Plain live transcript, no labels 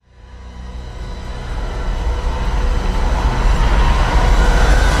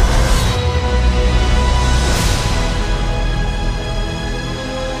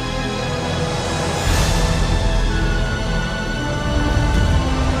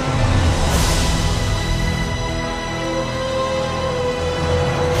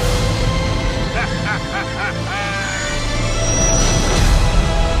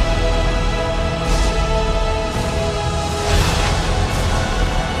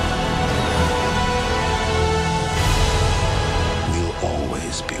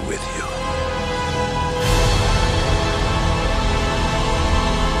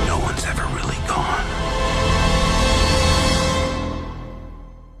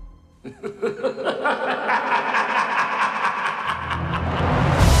Hello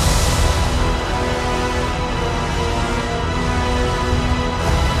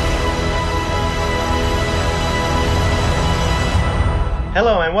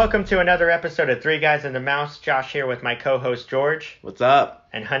and welcome to another episode of Three Guys and a Mouse. Josh here with my co-host George. What's up?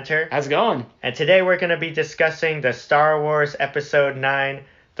 And Hunter. How's it going? And today we're going to be discussing the Star Wars Episode 9,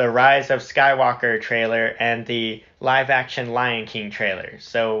 The Rise of Skywalker trailer, and the live-action Lion King trailer.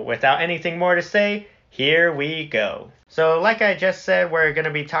 So without anything more to say, here we go. So like I just said, we're going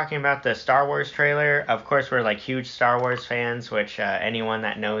to be talking about the Star Wars trailer. Of course, we're like huge Star Wars fans, which anyone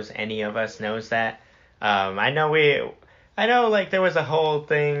that knows any of us knows that. I know, like, there was a whole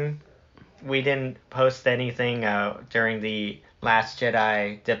thing. We didn't post anything during the Last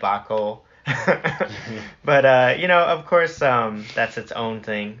Jedi debacle. But, of course, that's its own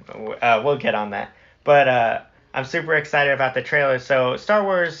thing. We'll get on that. But I'm super excited about the trailer. So, Star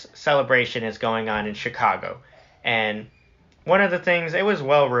Wars Celebration is going on in Chicago. And one of the things, it was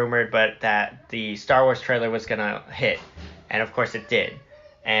well rumored, but that the Star Wars trailer was going to hit. And, of course, it did.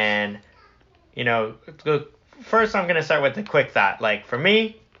 And, first, I'm going to start with the quick thought. Like, for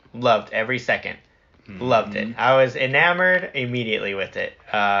me, loved every second. Loved it. I was enamored immediately with it.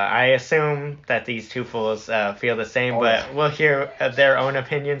 I assume that these two fools feel the same, but we'll hear their own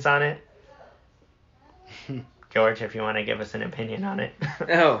opinions on it. George, if you want to give us an opinion on it.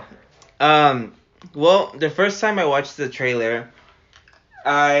 Well, the first time I watched the trailer,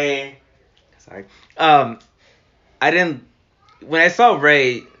 I didn't, when I saw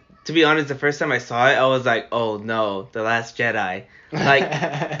Rey, to be honest, the first time I saw it, I was like, oh no, The Last Jedi. Like,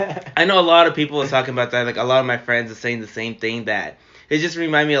 I know a lot of people are talking about that. Like, a lot of my friends are saying the same thing, that it just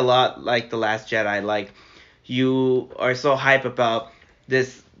reminded me a lot like The Last Jedi. Like, you are so hype about The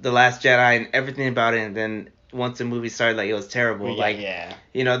Last Jedi and everything about it, and then once the movie started, like, it was terrible. Yeah.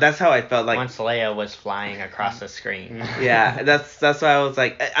 That's how I felt. Like, once Leia was flying across the screen. Yeah, that's why I was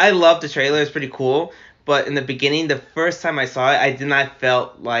like, I love the trailer. It's pretty cool. But in the beginning, the first time I saw it, I did not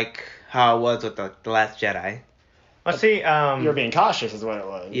felt like how I was with the Last Jedi. Well, see, you were being cautious is what it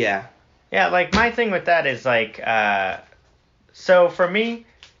was. Yeah. Yeah, like, my thing with that is, like, so for me,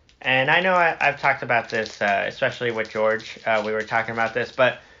 and I know I've talked about this, especially with George, we were talking about this,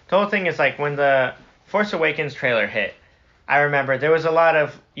 but the whole thing is, like, when the Force Awakens trailer hit, I remember there was a lot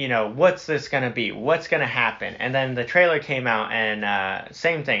of, what's this going to be? What's going to happen? And then the trailer came out, and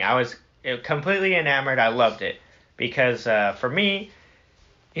same thing. I was completely enamored. I loved it. Because for me,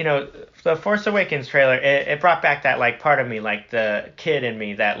 the Force Awakens trailer, it brought back that, like, part of me, like, the kid in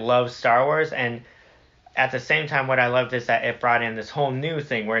me that loves Star Wars. And at the same time, what I loved is that it brought in this whole new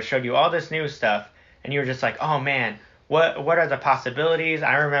thing where it showed you all this new stuff. And you were just like, oh, man, what are the possibilities?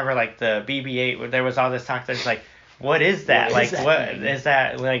 I remember, like, the BB-8, where there was all this talk that's like, what is that? What is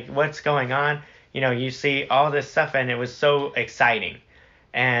that? Like, what's going on? You see all this stuff, and it was so exciting.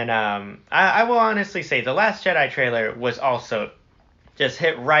 And I will honestly say the Last Jedi trailer was also just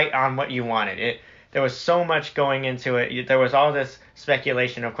hit right on what you wanted. There was so much going into it. There was all this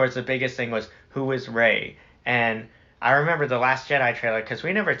speculation. Of course, the biggest thing was, who is Rey? And I remember the Last Jedi trailer, because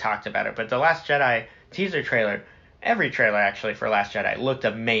we never talked about it, but the Last Jedi teaser trailer, every trailer actually for Last Jedi looked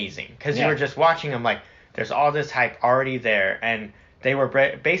amazing. Because you were just watching them like, there's all this hype already there. And they were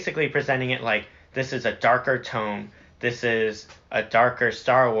basically presenting it like, this is a darker tone. This is a darker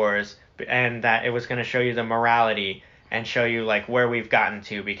Star Wars, and that it was going to show you the morality and show you, like, where we've gotten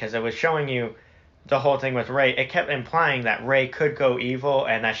to, because it was showing you the whole thing with Rey. It kept implying that Rey could go evil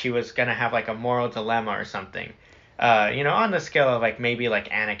and that she was going to have, like, a moral dilemma or something. On the scale of, like, maybe, like,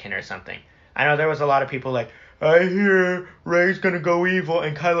 Anakin or something. I know there was a lot of people like, I hear Rey's going to go evil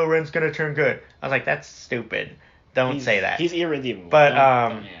and Kylo Ren's going to turn good. I was like, that's stupid. Don't say that. He's irredeemable. But,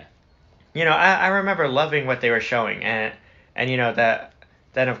 I remember loving what they were showing, and that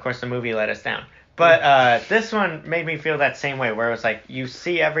then, of course, the movie let us down. But this one made me feel that same way, where it was like, you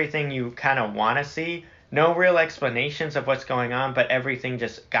see everything you kind of want to see, no real explanations of what's going on, but everything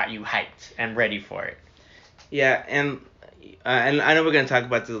just got you hyped and ready for it. Yeah, and I know we're going to talk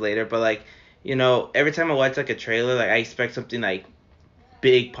about this later, but, like, every time I watch, like, a trailer, like, I expect something, like,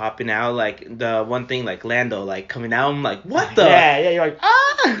 big popping out, like, the one thing, like, Lando, like, coming out, I'm like, what the? Yeah, you're like,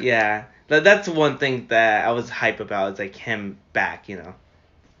 ah! Yeah, that's one thing that I was hype about, is, like, him back,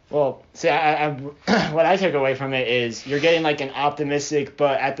 Well, see, I what I took away from it is you're getting, like, an optimistic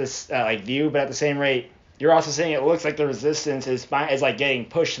but at this view, but at the same rate, you're also saying it looks like the Resistance is like getting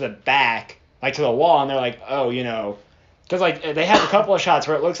pushed to the back, like to the wall, and they're like, oh, because like they have a couple of shots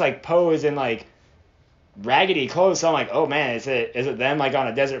where it looks like Poe is in like raggedy clothes. So I'm like, oh man, is it them like on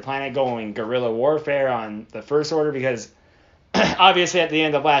a desert planet going guerrilla warfare on the First Order? Because obviously at the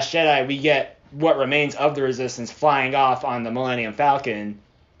end of Last Jedi, we get what remains of the Resistance flying off on the Millennium Falcon.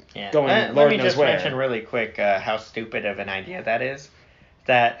 Yeah. Going Let Lord me knows just where. mention really quick how stupid of an idea that is.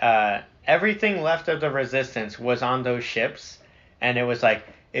 That everything left of the Resistance was on those ships, and it was like,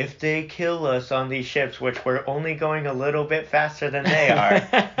 if they kill us on these ships, which we're only going a little bit faster than they are,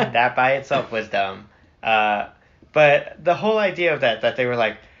 that by itself was dumb. But the whole idea of that they were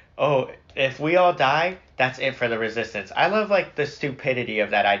like, oh, if we all die, that's it for the Resistance. I love like the stupidity of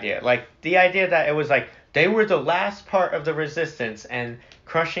that idea. Like the idea that it was like they were the last part of the Resistance, and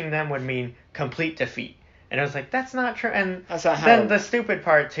crushing them would mean complete defeat. And I was like, that's not true. And That's not how- then the stupid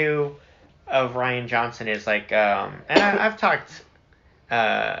part too of Rian Johnson is like, and I've talked.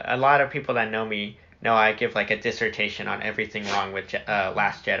 A lot of people that know me know I give like a dissertation on everything wrong with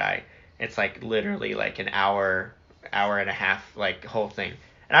Last Jedi. It's like literally like an hour and a half, like whole thing.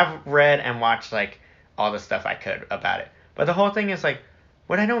 And I've read and watched like all the stuff I could about it. But the whole thing is like,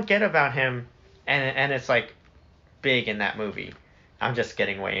 what I don't get about him, and it's like big in that movie. I'm just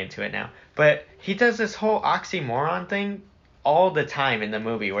getting way into it now. But he does this whole oxymoron thing all the time in the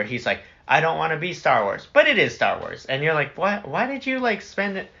movie where he's like, I don't want to be Star Wars, but it is Star Wars. And you're like, what? Why did you like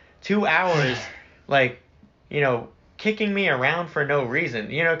spend 2 hours like, kicking me around for no reason?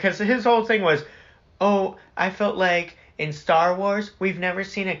 Because his whole thing was, oh, I felt like in Star Wars, we've never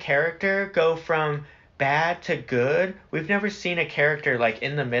seen a character go from bad to good. We've never seen a character like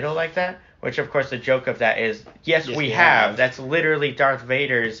in the middle like that. Which, of course, the joke of that is, yes, we have. That's literally Darth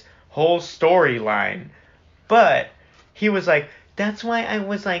Vader's whole storyline. But he was like, that's why I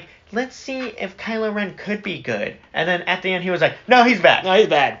was like, let's see if Kylo Ren could be good. And then at the end, he was like, no, he's bad. No, he's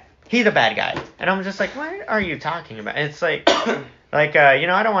bad. He's a bad guy. And I'm just like, what are you talking about? And it's like, I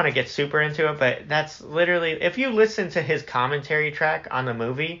don't want to get super into it, but that's literally, if you listen to his commentary track on the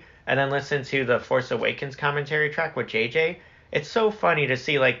movie, and then listen to the Force Awakens commentary track with JJ, it's so funny to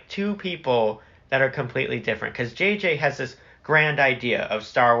see like two people that are completely different. Because JJ has this grand idea of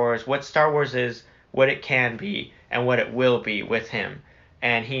Star Wars, what Star Wars is, what it can be, and what it will be with him.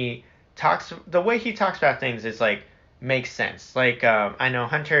 And the way he talks about things is like, makes sense. Like, I know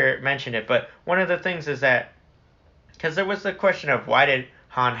Hunter mentioned it, but one of the things is that, because there was the question of why did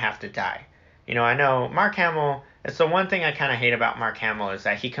Han have to die? I know Mark Hamill, it's the one thing I kind of hate about Mark Hamill is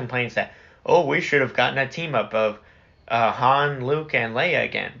that he complains that, oh, we should have gotten a team up of Han, Luke, and Leia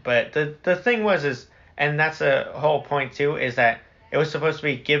again. But the thing was, and that's the whole point too, is that it was supposed to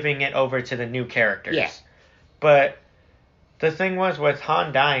be giving it over to the new characters. Yeah. But the thing was with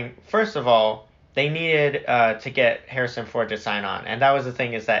Han dying, first of all, they needed to get Harrison Ford to sign on. And that was the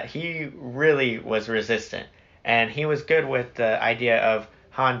thing, is that he really was resistant. And he was good with the idea of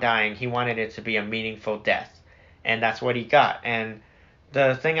Han dying. He wanted it to be a meaningful death. And that's what he got. And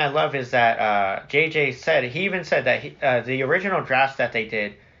the thing I love is that JJ said, he even said that the original drafts that they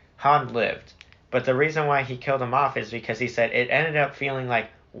did, Han lived. But the reason why he killed him off is because he said it ended up feeling like,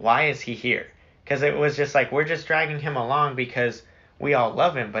 why is he here? Because it was just like, we're just dragging him along because we all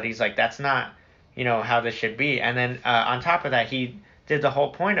love him. But he's like, that's not, how this should be. And then on top of that, he did the whole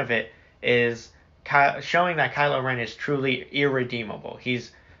point of it is showing that Kylo Ren is truly irredeemable.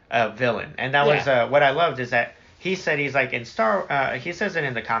 He's a villain. And that was what I loved is that he said he's like in he says it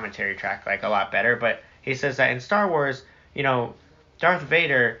in the commentary track like a lot better, but he says that in Star Wars, Darth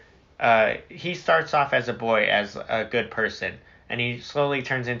Vader, he starts off as a boy, as a good person, and he slowly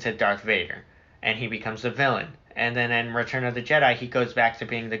turns into Darth Vader, and he becomes a villain. And then in Return of the Jedi, he goes back to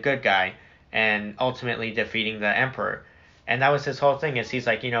being the good guy and ultimately defeating the Emperor. And that was his whole thing, is he's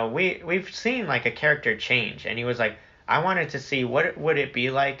like, we've seen like a character change, and he was like, I wanted to see what would it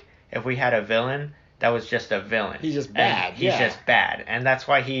be like if we had a villain that was just a villain. He's just bad. He's just bad. And that's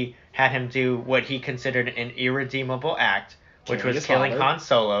why he had him do what he considered an irredeemable act, which was killing Han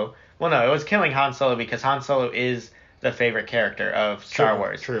Solo. Well, no, it was killing Han Solo because Han Solo is the favorite character of Star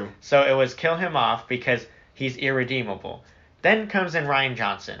Wars. True. So it was kill him off because he's irredeemable. Then comes in Rian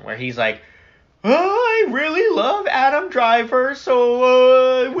Johnson, where he's like, I really love Adam Driver,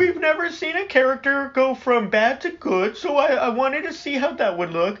 so we've never seen a character go from bad to good, so I wanted to see how that would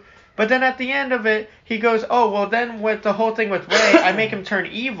look. But then at the end of it, he goes, oh, well, then with the whole thing with Rey, I make him turn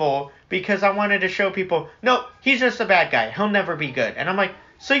evil because I wanted to show people, no, he's just a bad guy. He'll never be good. And I'm like,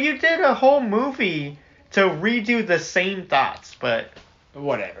 so you did a whole movie to redo the same thoughts, but...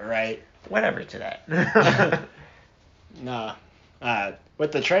 Whatever, right? Whatever to that. Nah.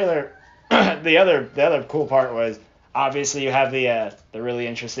 With the trailer, the other cool part was, obviously you have the really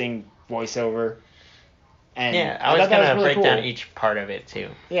interesting voiceover. And yeah, I was going to really break cool. down each part of it, too.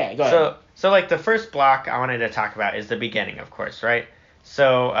 Yeah, go ahead. So like, the first block I wanted to talk about is the beginning, of course, right?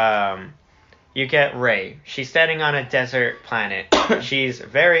 So, you get Rey. She's standing on a desert planet. She's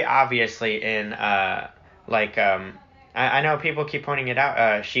very obviously in I know people keep pointing it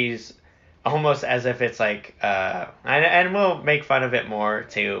out. She's almost as if it's like and we'll make fun of it more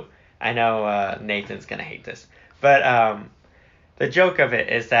too. I know Nathan's gonna hate this, but the joke of it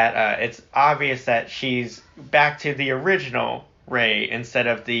is that it's obvious that she's back to the original Rey instead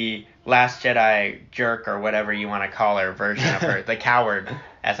of the Last Jedi jerk or whatever you want to call her version of her, the coward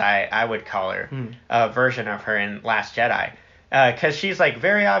as I would call her, version of her in Last Jedi, because she's like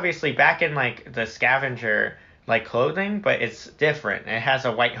very obviously back in like the scavenger like clothing, but it's different. It has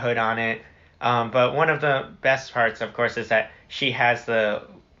a white hood on it. But one of the best parts, of course, is that she has the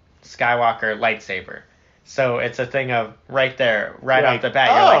Skywalker lightsaber. So it's a thing of right there, right off the bat,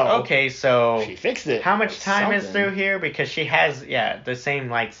 you're like, okay, so she fixed it. How much time is through here? Because she has, the same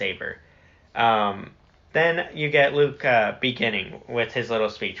lightsaber. Then you get Luke beginning with his little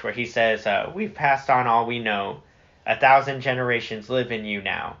speech where he says, we've passed on all we know. 1,000 generations live in you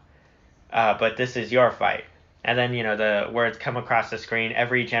now. But this is your fight. And then, the words come across the screen,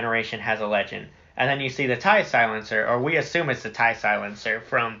 every generation has a legend. And then you see the TIE silencer, or we assume it's the TIE silencer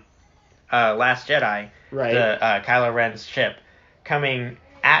from Last Jedi, right. the Kylo Ren's ship, coming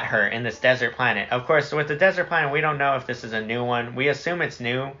at her in this desert planet. Of course, with the desert planet, we don't know if this is a new one. We assume it's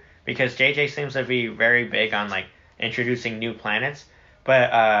new because JJ seems to be very big on like introducing new planets.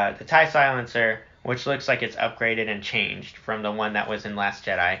 But the TIE silencer, which looks like it's upgraded and changed from the one that was in Last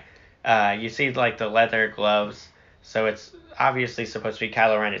Jedi, you see like the leather gloves, so it's obviously supposed to be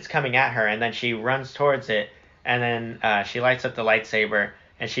Kylo Ren. It's coming at her, and then she runs towards it, and then she lights up the lightsaber,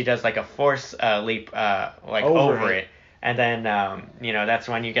 and she does like a force leap over it. And then that's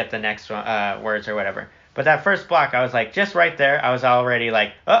when you get the next words or whatever. But that first block, I was like, just right there, I was already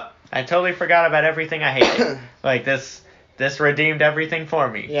like, oh, I totally forgot about everything I hated. Like this redeemed everything for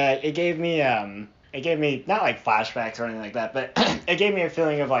me. Yeah, it gave me not like flashbacks or anything like that, but it gave me a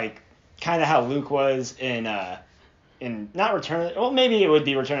feeling of like kind of how Luke was in not Return. Well, maybe it would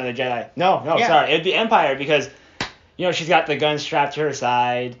be Return of the Jedi. No, sorry, it'd be Empire because she's got the gun strapped to her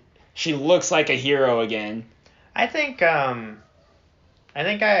side. She looks like a hero again. I think I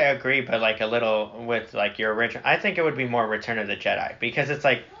agree, but like a little with like your original. I think it would be more Return of the Jedi because it's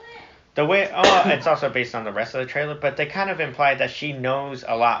like the way. Oh, it's also based on the rest of the trailer, but they kind of implied that she knows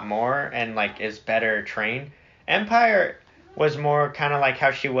a lot more and like is better trained. Empire was more kind of like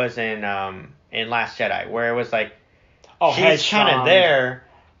how she was in Last Jedi, where it was like she's kind of there,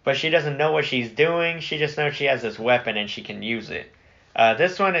 but she doesn't know what she's doing. She just knows she has this weapon and she can use it.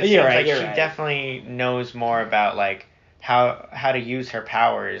 This one, it seems like she definitely knows more about like how to use her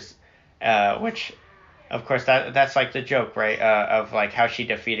powers, which, of course, that's like the joke, right? Of like how she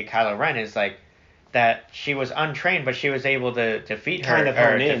defeated Kylo Ren is like that she was untrained, but she was able to defeat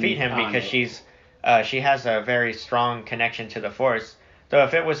him because she has a very strong connection to the Force. Though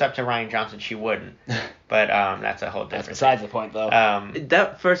if it was up to Rian Johnson, she wouldn't. But that's a whole different. That's besides the point, though.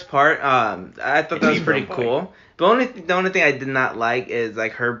 That first part, I thought that was pretty cool. The only thing I did not like is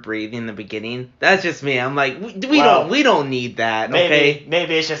like her breathing in the beginning. That's just me. I'm like, we don't need that. Maybe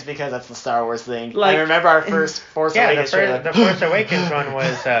it's just because that's the Star Wars thing. Like, I remember our first Force Awakens. The Force Awakens one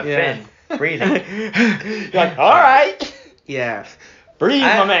was Finn breathing. You're like, all right. Yeah. Breathe,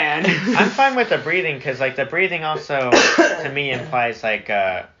 my man. I'm fine with the breathing because like the breathing also to me implies like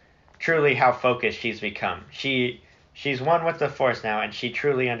truly how focused she's become. She's one with the Force now, and she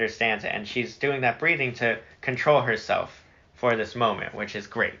truly understands it, and she's doing that breathing to control herself for this moment, which is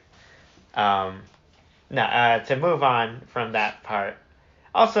great. To move on from that part.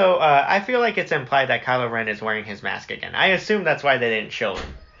 Also, I feel like it's implied that Kylo Ren is wearing his mask again. I assume that's why they didn't show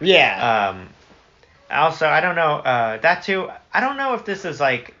him. Yeah. Also, I don't know, that too, I don't know if this is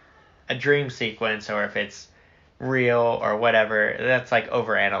like a dream sequence or if it's real or whatever. That's like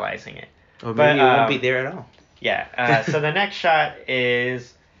overanalyzing it. Or maybe it won't be there at all. Yeah, so the next shot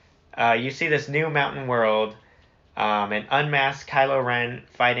is you see this new mountain world, an unmasked Kylo Ren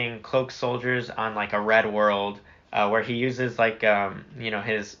fighting cloaked soldiers on like a red world, where he uses like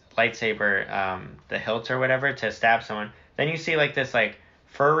his lightsaber, the hilt or whatever, to stab someone. Then you see like this like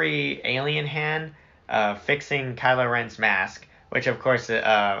furry alien hand fixing Kylo Ren's mask, which of course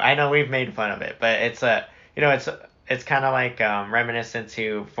I know we've made fun of it, but it's it's kind of like reminiscent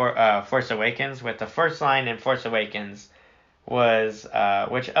to Force Awakens, with the first line in Force Awakens was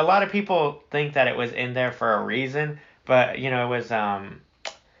which a lot of people think that it was in there for a reason, but it was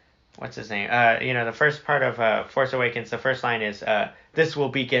what's his name? The first part of Force Awakens, the first line is this will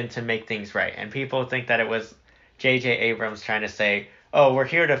begin to make things right, and people think that it was J.J. Abrams trying to say, oh, we're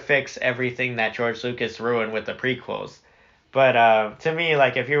here to fix everything that George Lucas ruined with the prequels. But to me,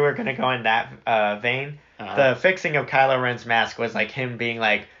 like, if you were gonna go in that vein, the fixing of Kylo Ren's mask was like him being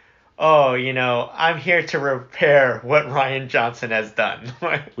like, "Oh, I'm here to repair what Ryan Johnson has done.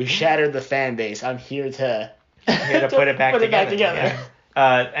 We shattered the fan base. I'm here to put it back together." Yeah.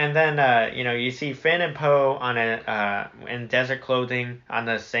 And then you see Finn and Poe on in desert clothing on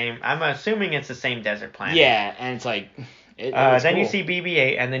the same. I'm assuming it's the same desert planet. Yeah, and it's like. Then you see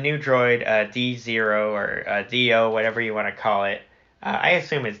BB-8 and the new droid D0 or DO, whatever you want to call it. I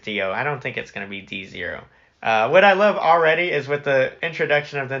assume it's DO. I don't think it's going to be D0. What I love already is with the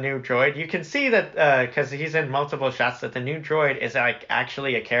introduction of the new droid, you can see that because he's in multiple shots that the new droid is like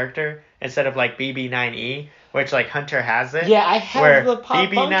actually a character instead of like BB-9E, which like Hunter has it. Yeah, I have where the Pop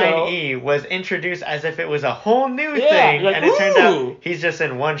BB-9E was introduced as if it was a whole new Yeah, thing, like, and it turns ooh. out he's just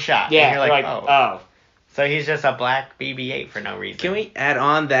in one shot. Yeah, and you're like, oh. So he's just a black BB-8 for no reason. Can we add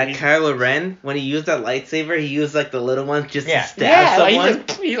on that Kylo Ren, when he used that lightsaber, he used like the little one just Yeah. to stab Like, someone?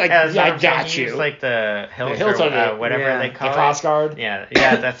 he's like, Yeah, yeah, I that's what I'm got saying. He you. used, like the hilt, hilt or of it. whatever Yeah. they The call it. cross guard. Yeah,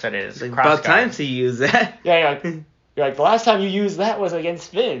 that's what it is. Like, Cross about time guard. to use that. Yeah, you're like, the last time you used that was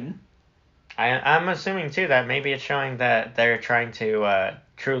against Finn. I'm assuming too that maybe it's showing that they're trying to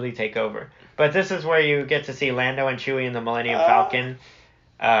truly take over. But this is where you get to see Lando and Chewie in the Millennium Falcon,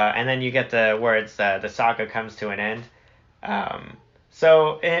 and then you get the words the saga comes to an end.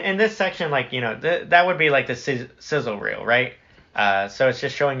 So in this section, like that would be like the sizzle reel, right? So it's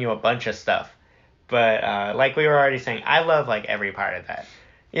just showing you a bunch of stuff. But like we were already saying, I love like every part of that.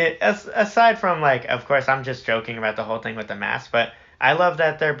 Yeah, aside from like, of course, I'm just joking about the whole thing with the mask, but I love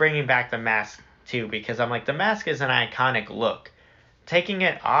that they're bringing back the mask too, because I'm like, the mask is an iconic look. Taking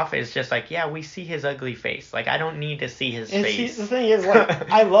it off is just like, yeah, we see his ugly face. Like, I don't need to see his And face. see, the thing is,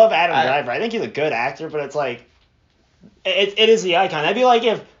 like, I love Adam Driver. I think he's a good actor, but it's like, it is the icon. That'd be like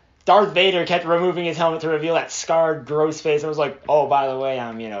if Darth Vader kept removing his helmet to reveal that scarred, gross face and was like, oh, by the way,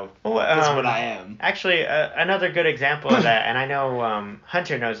 I'm, this is what I am. Actually, another good example of that, and I know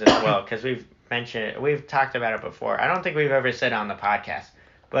Hunter knows it as well, because we've talked about it before. I don't think we've ever said it on the podcast,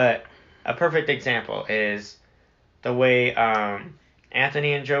 but a perfect example is the way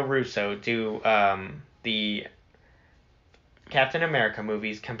Anthony and Joe Russo do the Captain America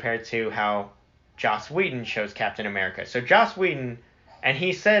movies compared to how Joss Whedon shows Captain America. So Joss Whedon, and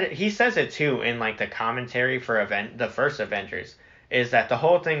he says it too in like the commentary for the first Avengers, is that the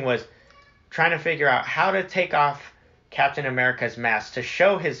whole thing was trying to figure out how to take off Captain America's mask to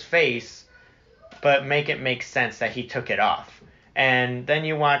show his face, but make it make sense that he took it off. And then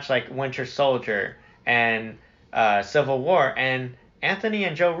you watch like Winter Soldier and Civil War, and Anthony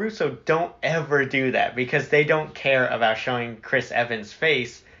and Joe Russo don't ever do that because they don't care about showing Chris Evans'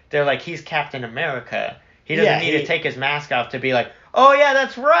 face. They're like, he's Captain America. He doesn't need to take his mask off to be like, oh yeah,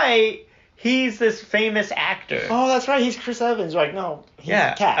 that's right. He's this famous actor. Oh, that's right. He's Chris Evans. Like, no, he's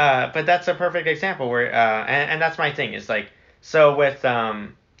Cap. But that's a perfect example where, and that's my thing. Is like, so with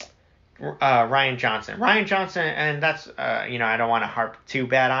Ryan Johnson, and that's I don't want to harp too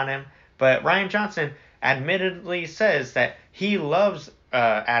bad on him, but Ryan Johnson admittedly says that he loves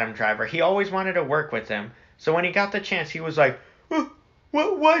Adam Driver. He always wanted to work with him. So when he got the chance, he was like,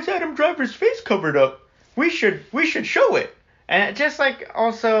 why is Adam Driver's face covered up? We should show it. And just like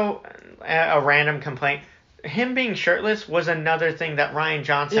also a random complaint, him being shirtless was another thing that Ryan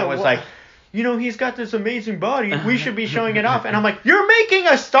Johnson was like, he's got this amazing body. We should be showing it off. And I'm like, you're making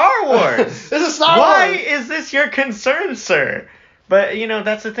a Star Wars. This is Star Why Wars. is this your concern, sir? But,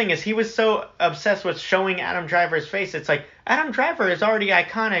 that's the thing is he was so obsessed with showing Adam Driver's face. It's like, Adam Driver is already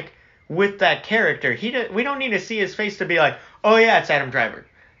iconic with that character. We don't need to see his face to be like, oh, yeah, it's Adam Driver.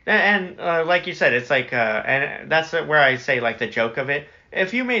 And like you said, it's like, and that's where I say, like, the joke of it.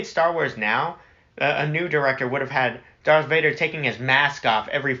 If you made Star Wars now, a new director would have had Darth Vader taking his mask off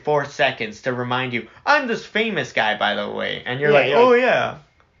every 4 seconds to remind you, I'm this famous guy, by the way. And you're like, oh, yeah.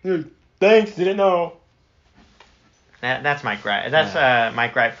 Thanks, didn't know. That's my gripe. That's my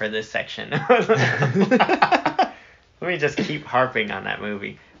gripe for this section. Let me just keep harping on that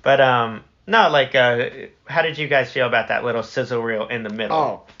movie. But no, like, how did you guys feel about that little sizzle reel in the middle?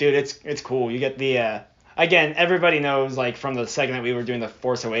 Oh, dude, it's cool. You get the again, everybody knows, like, from the second that we were doing the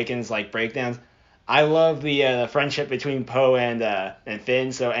Force Awakens like breakdowns. I love the friendship between Poe and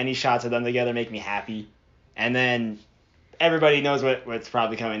Finn. So any shots of them together make me happy. And then everybody knows what's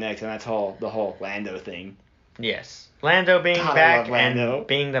probably coming next, and that's the whole Lando thing. Yes. Lando being back and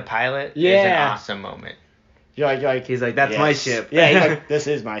being the pilot is an awesome moment. You're like he's like, that's my ship. Yeah, he's like, this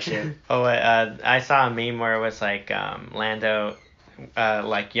is my ship. Oh, I saw a meme where it was like Lando,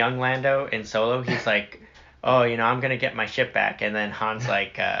 like young Lando in Solo. He's like, oh, I'm gonna get my ship back, and then Han's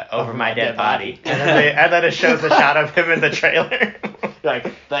like, over my dead body, and then it shows a shot of him in the trailer.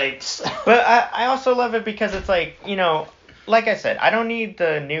 Like, thanks. But I also love it because it's like, like I said, I don't need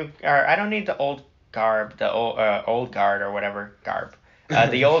the old garb, the old guard or whatever garb,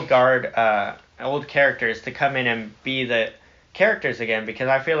 the old guard, old characters to come in and be the characters again, because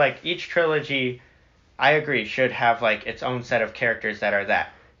I feel like each trilogy, I agree, should have like its own set of characters that are that.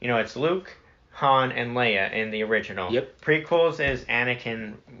 It's Luke, Han, and Leia in the original. Yep. Prequels is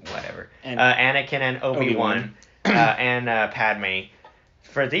Anakin, whatever. And Anakin and Obi-Wan, and Padme.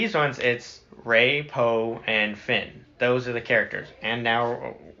 For these ones, it's Rey, Poe, and Finn. Those are the characters. And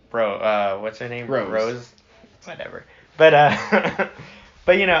now, what's her name? Rose. Whatever. But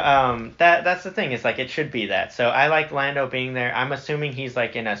that's the thing. It's like it should be that. So I like Lando being there. I'm assuming he's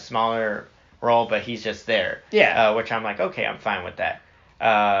like in a smaller role, but he's just there. Yeah. Which I'm like, okay, I'm fine with that.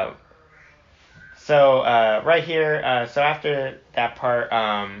 So right here, so after that part,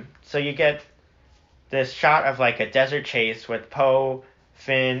 so you get this shot of like a desert chase with Poe,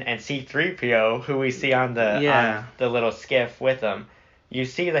 Finn, and C-3PO, who we see on the little skiff with them. You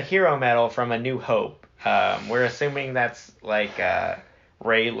see the hero medal from A New Hope. We're assuming that's like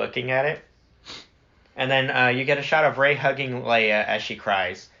Rey looking at it. And then you get a shot of Rey hugging Leia as she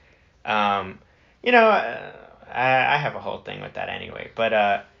cries. I have a whole thing with that anyway.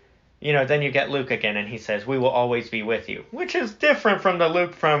 But, then you get Luke again, and he says, "We will always be with you." Which is different from the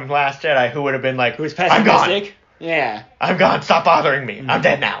Luke from Last Jedi, who would have been like, Who's "I'm pessimistic? gone. Yeah. I'm gone. Stop bothering me. I'm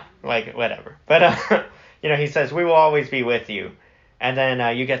dead now." Like, whatever. But, he says, "We will always be with you." And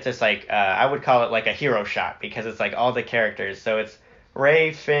then you get this, like, I would call it like a hero shot, because it's like all the characters. So it's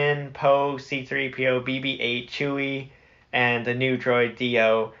Rey, Finn, Poe, C-3PO, BB-8, Chewie, and the new droid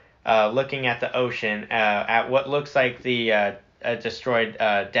Dio, looking at the ocean, at what looks like the destroyed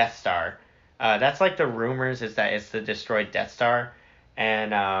Death Star. That's like the rumors, is that it's the destroyed Death Star.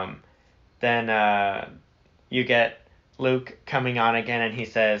 And then you get Luke coming on again, and he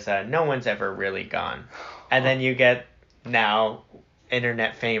says, "No one's ever really gone." And then you get, now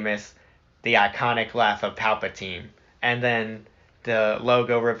internet famous, the iconic laugh of Palpatine. And then the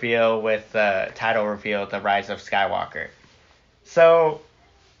logo reveal with the title reveal, The Rise of Skywalker. So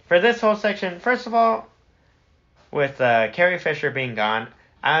for this whole section, first of all, with Carrie Fisher being gone,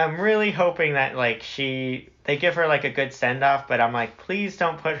 I'm really hoping that like they give her like a good send off, but I'm like, please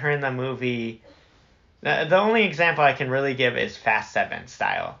don't put her in the movie. The only example I can really give is Fast 7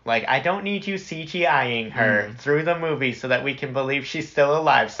 style. Like, I don't need you CGIing her through the movie so that we can believe she's still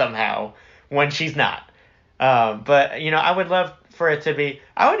alive somehow when she's not. But I would love for it to be.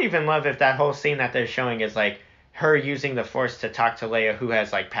 I would even love if that whole scene that they're showing is like her using the Force to talk to Leia, who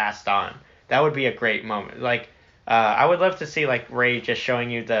has like passed on. That would be a great moment. Like, I would love to see like Rey just showing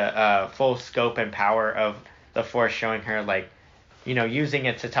you the full scope and power of the Force, showing her like, using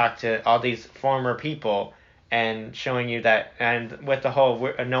it to talk to all these former people, and showing you that, and with the whole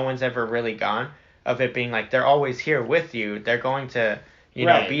no one's ever really gone, of it being like they're always here with you. They're going to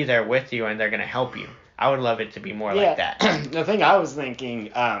be there with you, and they're going to help you. I would love it to be more like that. The thing I was thinking,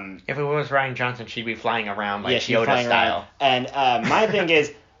 if it was Rian Johnson, she'd be flying around like Yoda style. Around. And my thing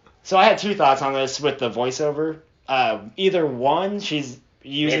is, so I had two thoughts on this with the voiceover. Either one, she's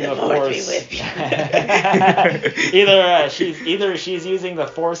using the Force. either she's using the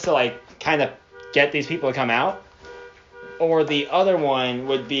Force to like kind of get these people to come out, or the other one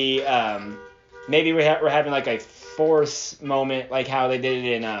would be maybe we're having like a Force moment, like how they did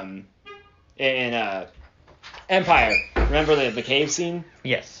it in Empire. Remember the cave scene?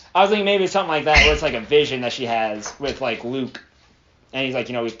 Yes. I was thinking maybe something like that, where it's like a vision that she has with like Luke, and he's like,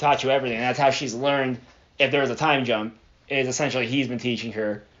 we've taught you everything. And that's how she's learned. If there was a time jump, is essentially he's been teaching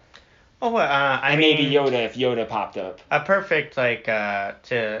her. Oh, I mean, maybe Yoda, if Yoda popped up. A perfect like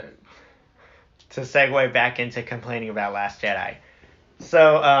to segue back into complaining about Last Jedi.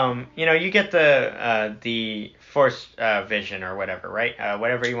 So you get the Force vision or whatever, right?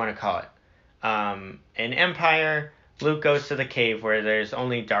 Whatever you want to call it. In Empire, Luke goes to the cave where there's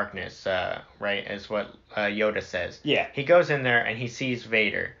only darkness, right? Is what Yoda says. Yeah. He goes in there and he sees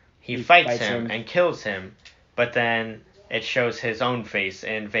Vader. He fights him and kills him, but then it shows his own face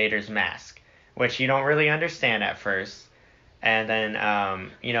in Vader's mask, which you don't really understand at first. And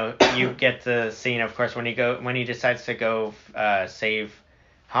then you get the scene, of course, when he decides to go save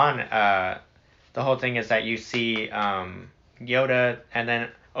Han. The whole thing is that you see Yoda, and then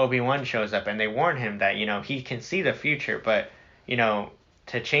Obi-Wan shows up, and they warn him that he can see the future, but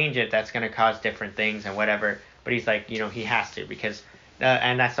to change it, that's going to cause different things and whatever. But he's like, he has to, because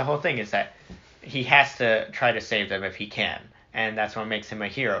and that's the whole thing, is that he has to try to save them if he can. and that's what makes him a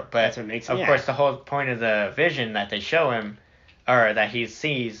hero. But That's what makes him, of yeah. course, the whole point of the vision that they show him, or that he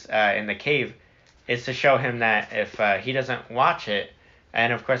sees in the cave, is to show him that if he doesn't watch it,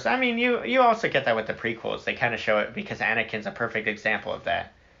 and of course, I mean, you also get that with the prequels. They kind of show it because Anakin's a perfect example of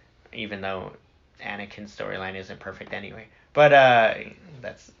that, even though Anakin's storyline isn't perfect anyway. But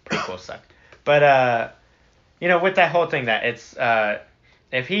that's prequels suck. But with that whole thing that it's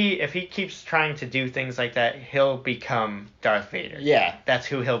if he keeps trying to do things like that, he'll become Darth Vader. Yeah. That's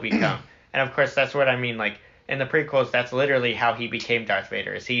who he'll become. And of course, that's what I mean. Like in the prequels, that's literally how he became Darth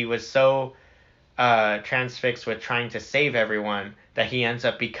Vader. Is he was so transfixed with trying to save everyone that he ends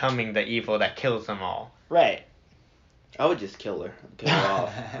up becoming the evil that kills them all. Right. I would just kill her. Kill her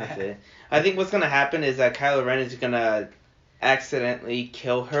off. That's it. I think what's gonna happen is that Kylo Ren is gonna accidentally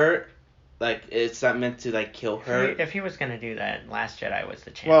kill her. Like, it's not meant to, like, kill her. If he was gonna do that, Last Jedi was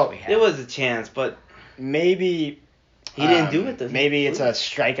the chance Well, we had. It was a chance, but Maybe he didn't do it. Maybe it's a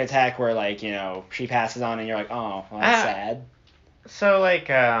strike attack where, like, she passes on and you're like, oh, well, that's sad. So, like,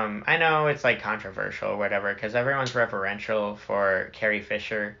 I know it's, like, controversial or whatever, because everyone's reverential for Carrie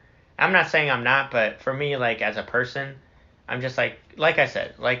Fisher. I'm not saying I'm not, but for me, like, as a person, I'm just, like I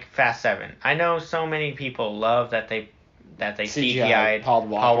said, like Fast 7. I know so many people love that they CGI'd Paul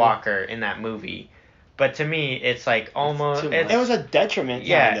Walker in that movie. But to me, it's, like, almost... It was a detriment.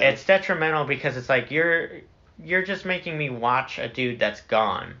 Yeah, kind of. it's detrimental because it's, like, you're just making me watch a dude that's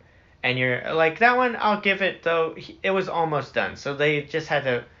gone. And you're like, that one, I'll give it, though, it was almost done. So they just had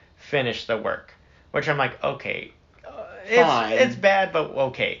to finish the work. Which I'm like, okay. Fine. It's bad, but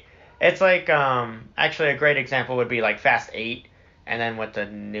okay. It's like, actually a great example would be like Fast 8. And then with the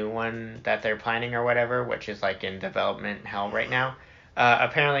new one that they're planning or whatever, which is like in development hell right now.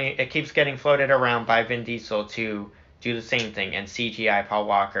 Apparently it keeps getting floated around by Vin Diesel to do the same thing and CGI Paul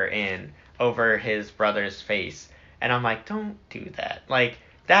Walker in over his brother's face. And I'm like, don't do that. Like,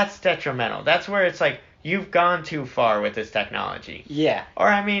 that's detrimental. That's where it's like, you've gone too far with this technology. Yeah. Or,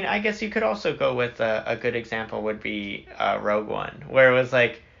 I mean, I guess you could also go with a good example would be Rogue One, where it was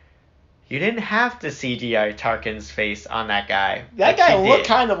like, you didn't have to CGI Tarkin's face on that guy. That guy looked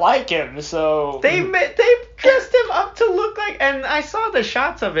kind of like him, so... They dressed him up to look like... And I saw the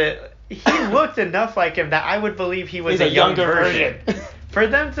shots of it. He looked enough like him that I would believe he was He's a younger version. For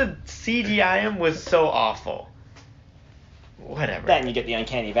them to CGI him was so awful. Whatever. Then you get the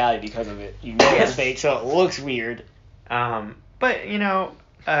uncanny valley because of it. You know it's fake, so it looks weird. But,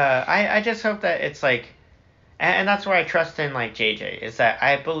 I just hope that it's like... And that's where I trust in, like, JJ, is that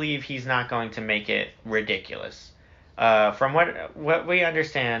I believe he's not going to make it ridiculous. From what we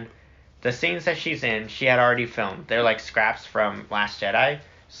understand, the scenes that she's in, she had already filmed. They're, like, scraps from Last Jedi,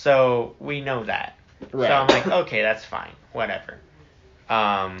 so we know that. Right. So I'm like, okay, that's fine. Whatever.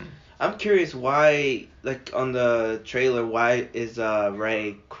 I'm curious why, like, on the trailer, why is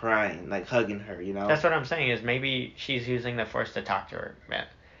Rey crying, like, hugging her, That's what I'm saying, is maybe she's using the Force to talk to her. Man,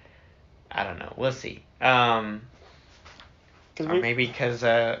 I don't know. We'll see. Or maybe because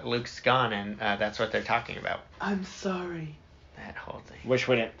Luke's gone and that's what they're talking about. I'm sorry. That whole thing. Which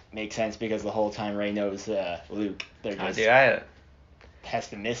wouldn't make sense because the whole time Rey knows Luke. They're just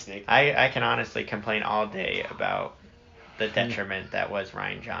pessimistic. I can honestly complain all day about the detriment that was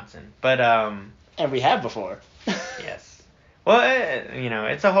Rian Johnson. But, and we have before. yes. Well,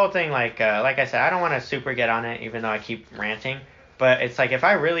 it's a whole thing, like I said, I don't want to super get on it, even though I keep ranting. But it's like, if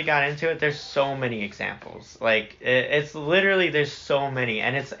I really got into it, there's so many examples. Like, it's literally, there's so many,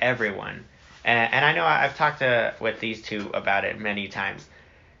 and it's everyone. And I know I've talked with these two about it many times.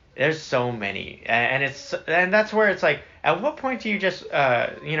 There's so many. And that's where it's like, at what point do you just,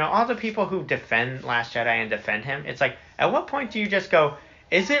 all the people who defend Last Jedi and defend him, it's like, at what point do you just go,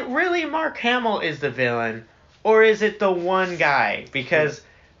 is it really Mark Hamill is the villain, or is it the one guy? Because,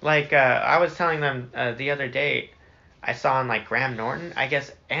 like, I was telling them the other day, I saw on, like, Graham Norton, I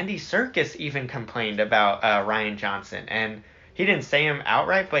guess Andy Serkis even complained about Rian Johnson. And he didn't say him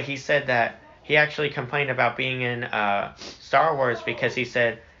outright, but he said that he actually complained about being in Star Wars because he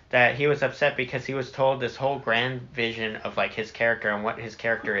said that he was upset because he was told this whole grand vision of, like, his character and what his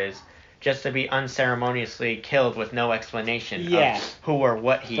character is, just to be unceremoniously killed with no explanation of who or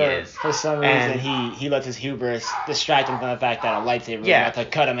what he is. For some reason, he lets his hubris distract him from the fact that a lightsaber is about to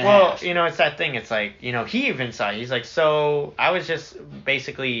cut him in half. Well, it's that thing. It's like, he even saw it. He's like, so I was just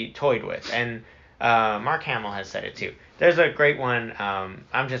basically toyed with. And Mark Hamill has said it too. There's a great one.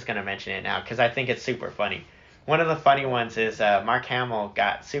 I'm just going to mention it now because I think it's super funny. One of the funny ones is Mark Hamill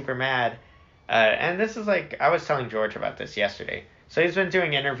got super mad. And this is like, I was telling George about this yesterday. So he's been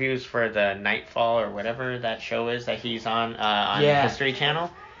doing interviews for the Nightfall or whatever that show is that he's on History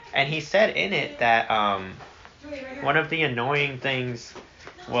Channel. And he said in it that one of the annoying things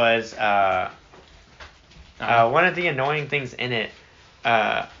was one of the annoying things in it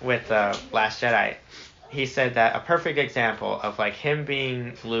with Last Jedi. He said that a perfect example of like him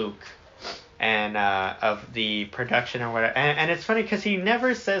being Luke and of the production or whatever. And it's funny because he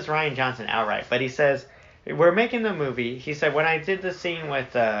never says Rian Johnson outright, but he says we're making the movie. He said when I did the scene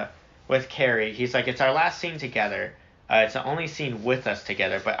with Carrie, he's like it's our last scene together. It's the only scene with us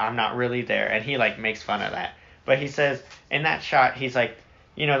together, but I'm not really there, and he like makes fun of that. But he says in that shot, he's like,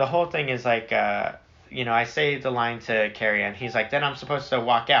 the whole thing is like, I say the line to Carrie, and he's like, then I'm supposed to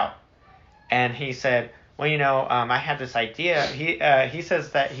walk out, and he said, well, I had this idea. He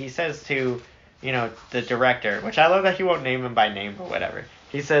says to, the director, which I love that he won't name him by name or whatever.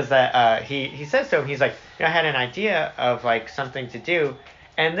 He says that he says to him, he's like, I had an idea of like something to do,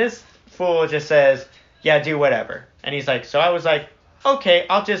 and this fool just says, yeah, do whatever. And he's like, so I was like, okay,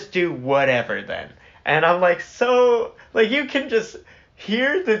 I'll just do whatever then. And I'm like, so, like, you can just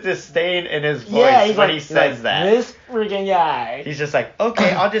hear the disdain in his voice when he says that. This freaking guy. He's just like,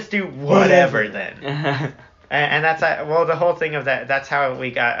 okay, I'll just do whatever then. and that's, the whole thing of that, that's how we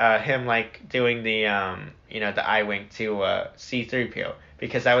got him, like, doing the, the eye wink to C-3PO.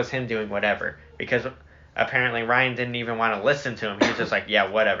 Because that was him doing whatever. Because apparently Ryan didn't even want to listen to him. He was just like, yeah,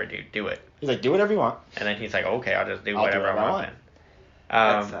 whatever, dude, do it. He's like, do whatever you want. And then he's like, okay, I'll just do whatever I want then.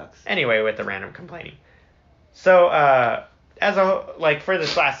 That sucks. Anyway, with the random complaining. So, for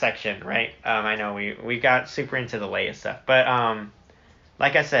this last section, right? I know we got super into the Leia stuff, but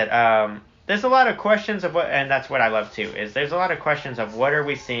like I said, there's a lot of questions of and that's what I love too, is there's a lot of questions of what are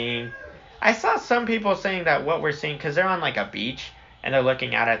we seeing. I saw some people saying that what we're seeing, because they're on like a beach and they're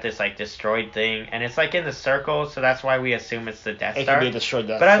looking out at this like destroyed thing, and it's like in the circle, so that's why we assume it's the Death Star. It could be a destroyed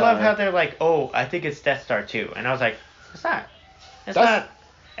Death Star. But I love Star. how they're like, oh, I think it's Death Star 2, and I was like, it's not. It's not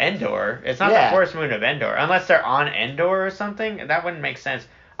Endor. It's not the Forest Moon of Endor. Unless they're on Endor or something, that wouldn't make sense.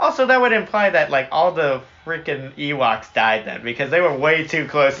 Also, that would imply that like all the freaking Ewoks died then, because they were way too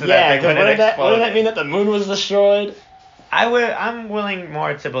close to that thing when it exploded. Wouldn't that mean that the moon was destroyed? I'm willing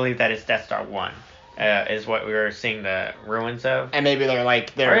more to believe that it's Death Star 1. Is what we were seeing the ruins of. And maybe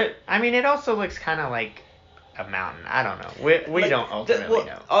it also looks kind of like a mountain. I don't know. We don't ultimately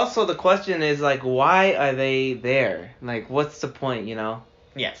know. Also, the question is, like, why are they there? Like, what's the point,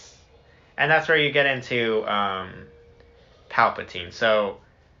 Yes. And that's where you get into Palpatine. So,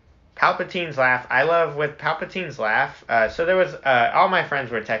 Palpatine's laugh. I love with Palpatine's laugh. So there was, all my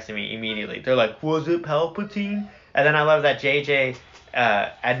friends were texting me immediately. They're like, was it Palpatine? And then I love that JJ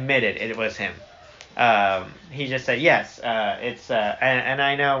admitted it was him. He just said yes. It's and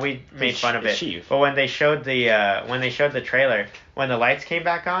I know we made fun of it, but when they showed the trailer, when the lights came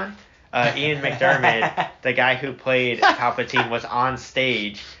back on, Ian McDermott, the guy who played Palpatine, was on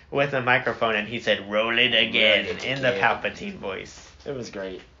stage with a microphone, and he said "Roll it again" in the Palpatine voice. It was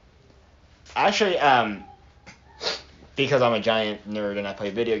great. Actually, because I'm a giant nerd and I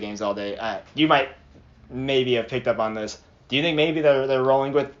play video games all day, you might maybe have picked up on this. Do you think maybe they're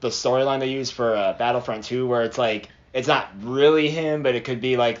rolling with the storyline they use for Battlefront 2, where it's like it's not really him, but it could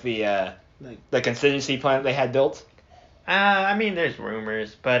be like the contingency plan they had built? There's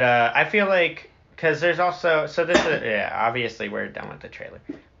rumors, but I feel like because there's also obviously we're done with the trailer,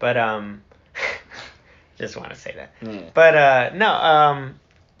 but just want to say that. Yeah. But no,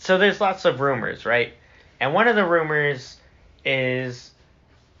 so there's lots of rumors, right? And one of the rumors is,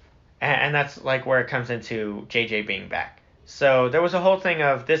 and that's like where it comes into JJ being back. So there was a whole thing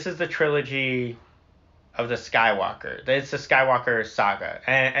of this is the trilogy of the Skywalker. It's the Skywalker saga.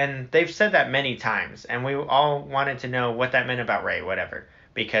 And they've said that many times. And we all wanted to know what that meant about Rey, whatever.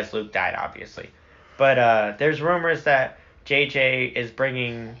 Because Luke died, obviously. But there's rumors that JJ is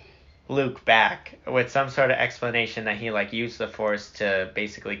bringing Luke back with some sort of explanation that he like used the Force to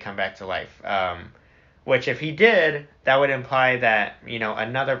basically come back to life. Which if he did, that would imply that,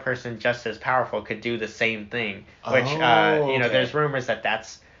 another person just as powerful could do the same thing. Which, okay. There's rumors that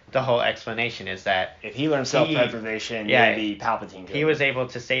that's the whole explanation, is that if he learned self-preservation, maybe Palpatine could. He was able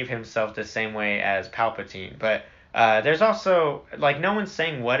to save himself the same way as Palpatine. But there's also, like, no one's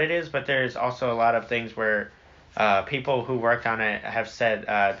saying what it is, but there's also a lot of things where people who worked on it have said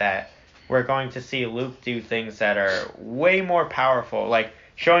that we're going to see Luke do things that are way more powerful, like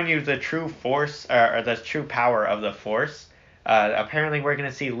showing you the true force or the true power of the Force. Apparently we're going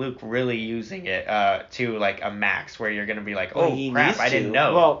to see Luke really using it to like a max, where you're going to be like, oh crap, I didn't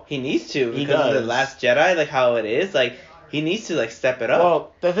know. Well, he needs to, because of The Last Jedi, like how it is, like he needs to like step it up.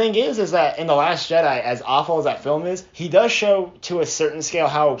 Well, the thing is that in The Last Jedi, as awful as that film is, he does show to a certain scale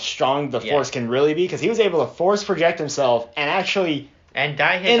how strong the Force can really be, because he was able to force project himself and actually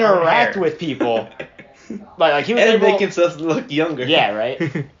dye his interact with people Like he was And able. make himself look younger. Yeah,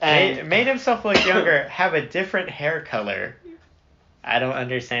 right. And Made himself look younger, have a different hair color. I don't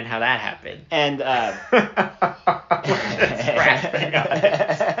understand how that happened. and Just grasping on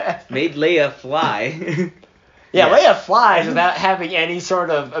it. Made Leia fly. yeah, Yeah. Leia flies without having any sort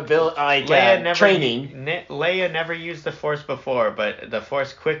of ability, like training. Leia never used the Force before, but the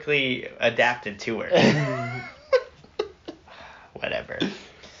Force quickly adapted to her. Whatever.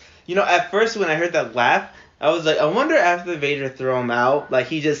 You know, at first when I heard that laugh, I was like, I wonder after Vader throw him out, like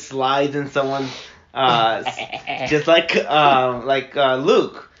he just slides in someone, just like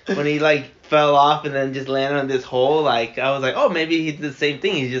Luke when he like fell off and then just landed on this hole. Like I was like, oh, maybe he did the same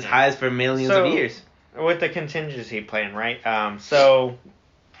thing. He just hides for millions of years. With the contingency plan, right? So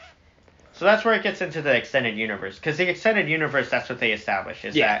that's where it gets into the extended universe. Because the extended universe, that's what they establish,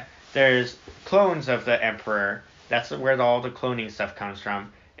 is that there's clones of the Emperor. That's where all the cloning stuff comes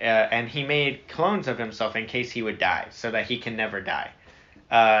from. And he made clones of himself in case he would die, so that he can never die.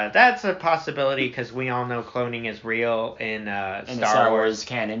 That's a possibility because we all know cloning is real in Star Wars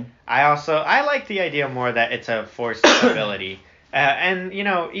canon. I like the idea more that it's a forced ability. And, you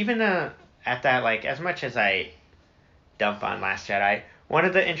know, even at that, like, as much as I dump on Last Jedi, one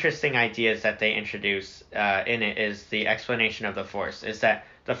of the interesting ideas that they introduce in it is the explanation of the Force, is that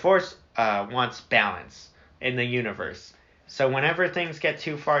the Force wants balance in the universe. So whenever things get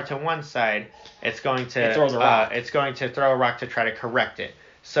too far to one side, it's going to throw a rock to try to correct it.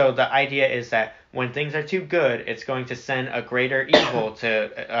 So the idea is that when things are too good, it's going to send a greater evil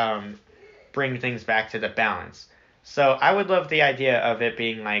to bring things back to the balance. So I would love the idea of it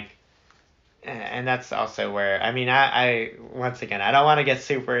being like, and that's also where, I mean, I once again, I don't want to get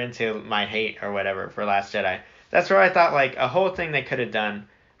super into my hate or whatever for Last Jedi. That's where I thought like a whole thing they could have done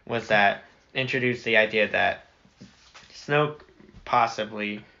was that introduce the idea that Snoke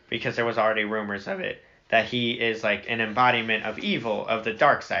possibly, because there was already rumors of it, that he is like an embodiment of evil, of the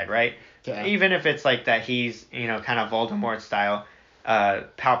dark side, right? Yeah. Even if it's like that he's, you know, kind of Voldemort style,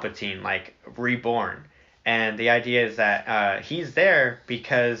 Palpatine, like reborn. And the idea is that he's there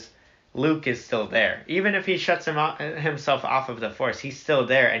because Luke is still there. Even if he shuts himself off of the Force, he's still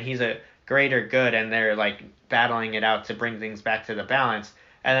there, and he's a greater good, and they're like battling it out to bring things back to the balance.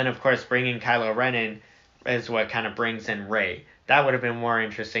 And then, of course, bringing Kylo Ren in is what kind of brings in Rey. That would have been more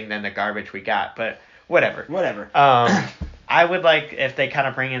interesting than the garbage we got, but whatever. I would like if they kind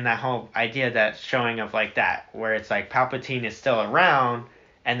of bring in that whole idea, that showing of like that, where it's like Palpatine is still around,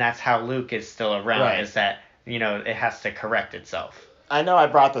 and that's how Luke is still around, right. Is that, you know, it has to correct itself. I know I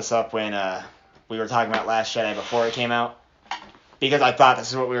brought this up when we were talking about Last Jedi before it came out, because I thought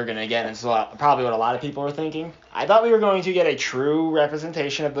this is what we were going to get, and it's probably what a lot of people were thinking. I thought we were going to get a true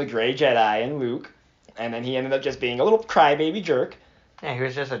representation of the Grey Jedi in Luke, and then he ended up just being a little crybaby jerk. Yeah, he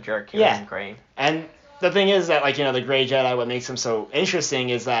was just a jerk. He wasn't great. And the thing is that, like, you know, the Grey Jedi, what makes them so interesting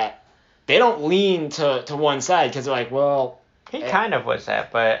is that they don't lean to one side, because they're like, well... He kind of was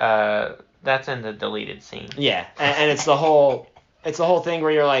that, but that's in the deleted scene. Yeah, and it's the whole thing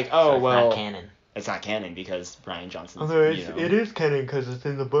where you're like, oh, So it's well... not canon. It's not canon because Bryan Johnson. It is canon because it's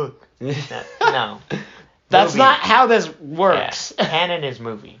in the book. No. That's Movie. not how this works. Yeah. Canon is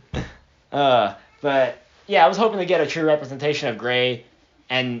movie. But yeah, I was hoping to get a true representation of Grey,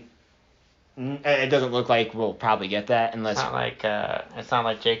 and it doesn't look like we'll probably get that unless. It's not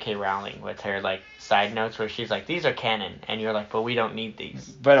like J.K. Rowling with her like side notes where she's like, these are canon, and you're like, but we don't need these.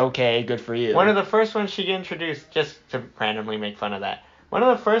 But okay, good for you. One of the first ones she introduced, just to randomly make fun of that. One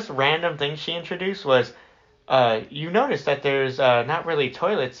of the first random things she introduced was, you notice that there's not really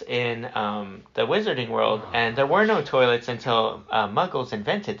toilets in the wizarding world, and there were no toilets until Muggles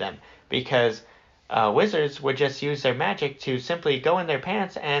invented them, because wizards would just use their magic to simply go in their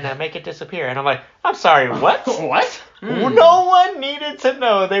pants and make it disappear. And I'm like, I'm sorry, what? What? No one needed to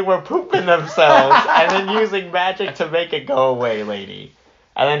know they were pooping themselves and then using magic to make it go away, lady.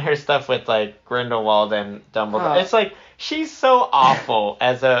 And then her stuff with, like, Grindelwald and Dumbledore. It's like, she's so awful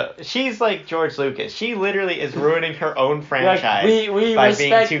she's like George Lucas. She literally is ruining her own franchise we by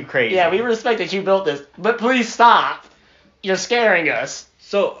respect, being too crazy. Yeah, we respect that you built this, but please stop. You're scaring us.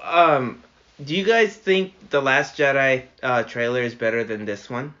 So, do you guys think the Last Jedi trailer is better than this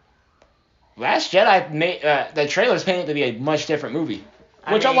one? Last Jedi made the trailers painted to be a much different movie,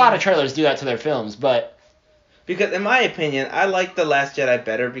 which a lot of trailers do that to their films, but. Because in my opinion, I like The Last Jedi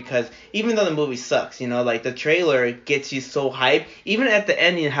better because even though the movie sucks, you know, like the trailer gets you so hyped. Even at the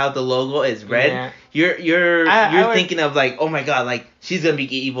ending, how the logo is red, you're thinking of like, oh my god, like she's gonna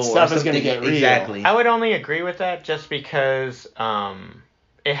be evil. Stuff is gonna get real. Exactly. I would only agree with that just because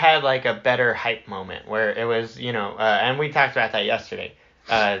it had like a better hype moment where it was, you know, and we talked about that yesterday.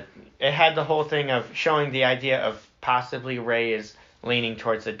 it had the whole thing of showing the idea of possibly Rey is leaning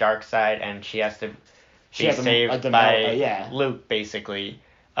towards the dark side, and she has to She be has saved a by yeah. Luke, basically,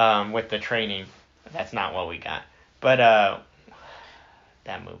 with the training. That's not what we got. But,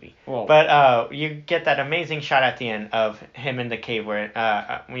 that movie. Well, But you get that amazing shot at the end of him in the cave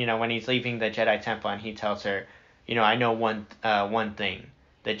where, when he's leaving the Jedi Temple and he tells her, I know one thing,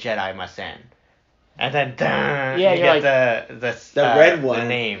 the Jedi must end. And then, Yeah, you you're get the red one. the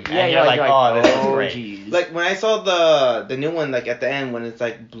name, yeah, and you're like, oh, this is great. Geez. Like when I saw the new one, like at the end when it's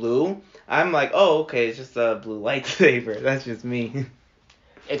like blue, I'm like, oh, okay, it's just a blue lightsaber. That's just me.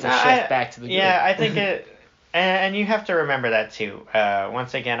 It's a shift back to the good. Yeah, I think it, and you have to remember that too.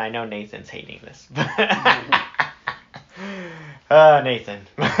 Once again, I know Nathan's hating this. Nathan.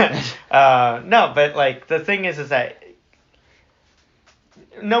 No, but like the thing is that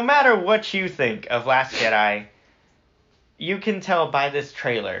no matter what you think of Last Jedi, you can tell by this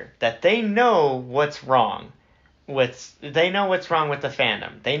trailer that they know what's wrong with the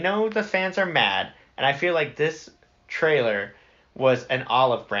fandom. They know the fans are mad, and I feel like this trailer was an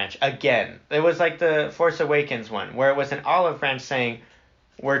olive branch again. It was like the Force Awakens one, where it was an olive branch saying,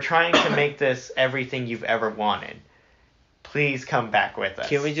 "We're trying to make this everything you've ever wanted. Please come back with us."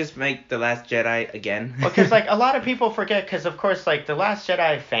 Can we just make The Last Jedi again? Because like a lot of people forget, because of course like the Last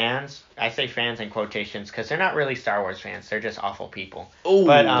Jedi fans, I say fans in quotations because they're not really Star Wars fans, they're just awful people. Oh,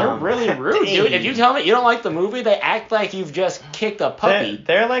 But, They're really rude, dude. If you tell me you don't like the movie, they act like you've just kicked a puppy.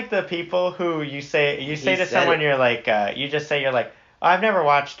 They're like the people who you say to said someone, it. you're like, you're like, oh, I've never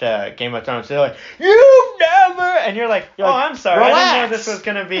watched Game of Thrones. They're like, you've never, and you're like, You're oh, like, I'm sorry, I didn't know relax. this was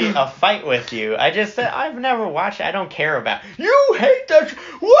gonna be a fight with you. I just said I've never watched it. I don't care about. You hate the.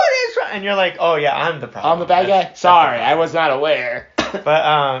 What is wrong? And you're like, oh yeah, I'm the problem. I'm the bad guy? That's Sorry, the I was not aware.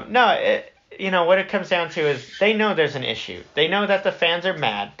 But no, what it comes down to is they know there's an issue. They know that the fans are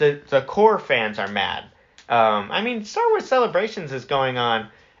mad. The core fans are mad. I mean, Star Wars Celebrations is going on,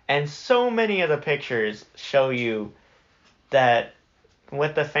 and so many of the pictures show you that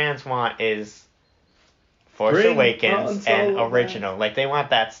what the fans want is Force Bring Awakens Han and Solo original. Like they want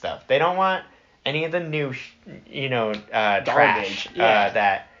that stuff. They don't want any of the new, trash yeah.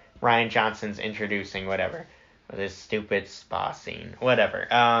 that Ryan Johnson's introducing. Whatever, this stupid spa scene. Whatever.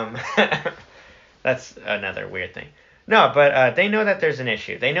 That's another weird thing. No, but they know that there's an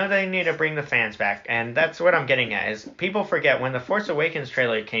issue. They know they need to bring the fans back, and that's what I'm getting at. Is people forget when the Force Awakens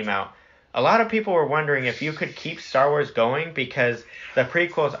trailer came out. A lot of people were wondering if you could keep Star Wars going because the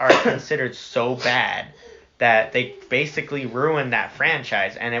prequels are considered so bad that they basically ruined that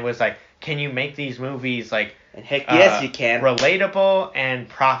franchise. And it was like, can you make these movies like And heck yes, you can. relatable and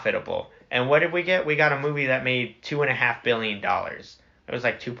profitable? And what did we get? We got a movie that made $2.5 billion. It was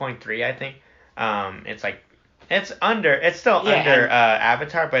like 2.3, I think. It's still under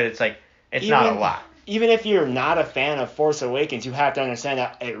Avatar, but it's like it's not a lot. Even if you're not a fan of Force Awakens, you have to understand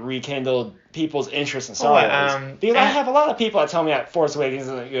that it rekindled people's interest in Star Wars. Because I have a lot of people that tell me that Force Awakens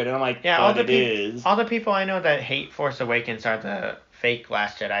isn't good, and I'm like, Yeah, but it is. all the people I know that hate Force Awakens are the fake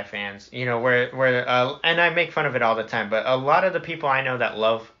Last Jedi fans. And I make fun of it all the time, but a lot of the people I know that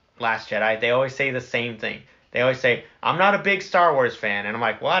love Last Jedi, they always say the same thing. They always say, I'm not a big Star Wars fan, and I'm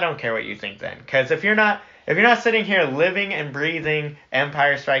like, well, I don't care what you think then, because if you're not sitting here living and breathing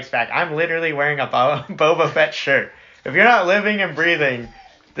Empire Strikes Back, I'm literally wearing a Boba Fett shirt. If you're not living and breathing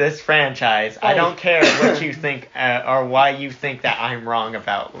this franchise, I don't care what you think or why you think that I'm wrong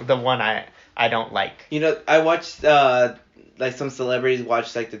about the one I don't like. I watched like some celebrities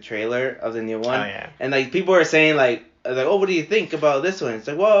watch like the trailer of the new one. Oh, yeah. And like people are saying like, oh, what do you think about this one? It's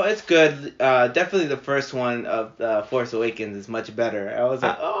like, well, it's good. Definitely the first one of Force Awakens is much better. I was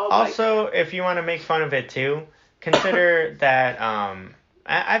like, oh. Also, if you want to make fun of it too, consider that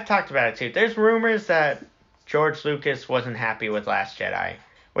I've talked about it too. There's rumors that George Lucas wasn't happy with Last Jedi,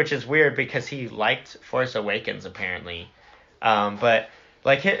 which is weird because he liked Force Awakens apparently. But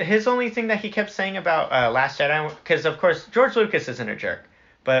like his only thing that he kept saying about Last Jedi, because of course George Lucas isn't a jerk,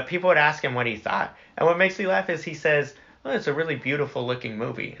 but people would ask him what he thought, and what makes me laugh is he says, "Oh, it's a really beautiful looking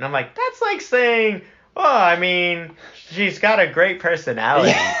movie," and I'm like, that's like saying, "Oh, I mean, she's got a great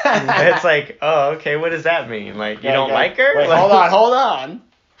personality." It's like, oh, okay, what does that mean? Like, you don't like her? Wait, Like, hold on.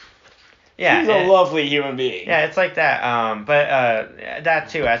 Yeah, She's a lovely human being. Yeah, it's like that. But that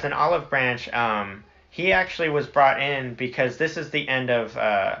too, as an olive branch, he actually was brought in because this is the end of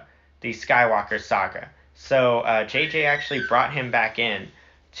the Skywalker saga. So JJ actually brought him back in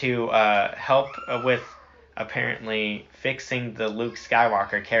to help with apparently fixing the Luke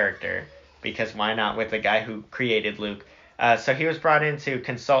Skywalker character, because why not with the guy who created Luke? So he was brought in to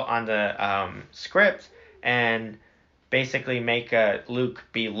consult on the script, and basically make Luke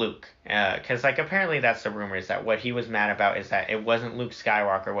be Luke. Because, like, apparently that's the rumor, is that what he was mad about is that it wasn't Luke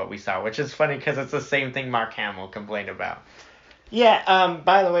Skywalker what we saw, which is funny because it's the same thing Mark Hamill complained about. Yeah,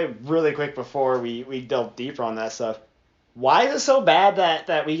 by the way, really quick before we delve deeper on that stuff, why is it so bad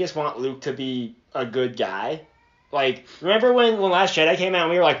that we just want Luke to be a good guy? Like, remember when Last Jedi came out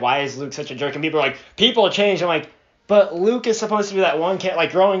and we were like, why is Luke such a jerk? And people were like, people change. I'm like, but Luke is supposed to be that one kid.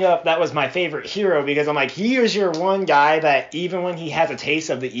 Like, growing up, that was my favorite hero because I'm like, he is your one guy that even when he has a taste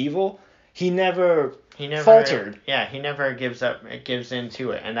of the evil, he never faltered. Yeah, he never gives in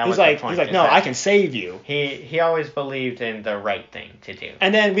to it. And that he's was like, the point. He's like, no, I can save you. He always believed in the right thing to do.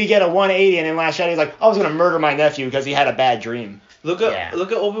 And then we get a 180, and in Last Jedi, he's like, I was going to murder my nephew because he had a bad dream. Look at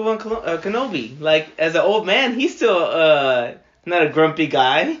Obi-Wan Kenobi. Like, as an old man, he's still not a grumpy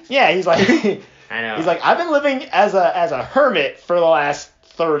guy. Yeah, he's like, I know. He's like, I've been living as a hermit for the last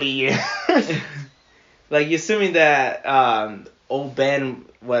 30 years. Like, you're assuming that old Ben,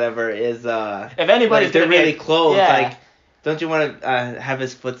 whatever, is if anybody's like, they're gonna be really close. yeah. Like, don't you want to have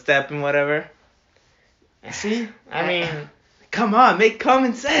his footstep and whatever? See, I mean, come on, make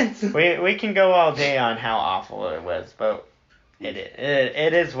common sense. we can go all day on how awful it was, but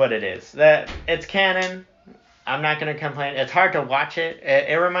it is what it is. That it's canon. I'm not gonna complain. It's hard to watch it.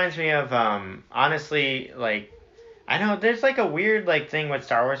 It reminds me of honestly, like, I know there's like a weird like thing with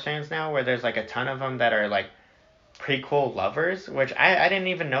Star Wars fans now where there's like a ton of them that are like prequel lovers, which I didn't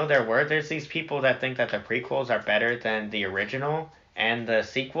even know there were. There's these people that think that the prequels are better than the original and the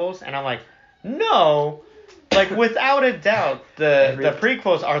sequels, and I'm like, no. Like, without a doubt, the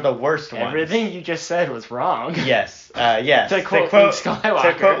prequels are the worst ones. Everything you just said was wrong. Yes, yes. To quote Luke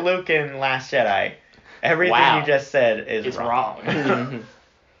Skywalker. To quote Luke in Last Jedi, everything you just said is wrong.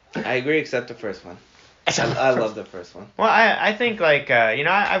 I agree, except the first one. I love the first one. Well, I think, like,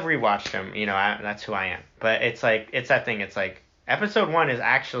 I've rewatched them. That's who I am. But it's like, it's that thing. It's like, episode 1 is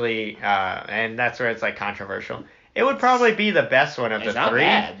actually, and that's where it's, like, controversial. It would probably be the best one of the not 3.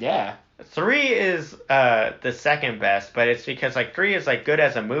 Bad, yeah. 3 is the second best, but it's because, like, 3 is, like, good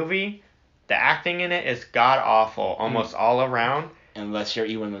as a movie. The acting in it is god-awful almost all around. Unless you're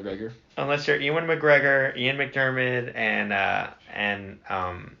Ewan McGregor. Unless you're Ewan McGregor, Ian McDiarmid, and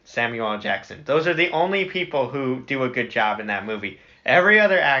Samuel L. Jackson. Those are the only people who do a good job in that movie. Every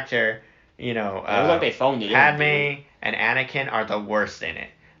other actor, it looks like they phoned it Padme in, and Anakin are the worst in it.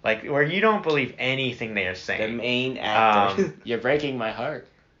 Like, where you don't believe anything they are saying. The main actor. You're breaking my heart.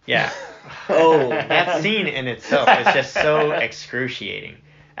 Yeah. Oh, that scene in itself is just so excruciating.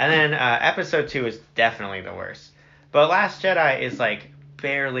 And then episode 2 is definitely the worst. But Last Jedi is, like,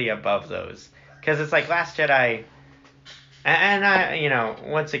 barely above those. Because it's like Last Jedi... And I,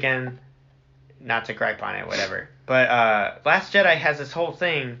 once again, not to gripe on it, whatever. But Last Jedi has this whole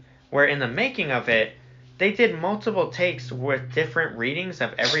thing where in the making of it, they did multiple takes with different readings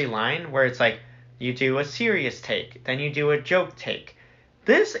of every line. Where it's like, you do a serious take, then you do a joke take.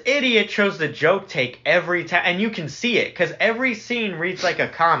 This idiot chose the joke take every time, and you can see it, because every scene reads like a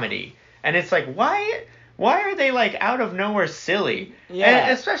comedy. And it's like, why are they, like, out of nowhere silly? Yeah.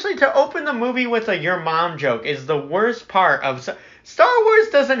 And especially to open the movie with a your mom joke is the worst part of... Star Wars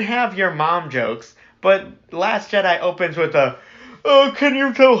doesn't have your mom jokes, but Last Jedi opens with a, can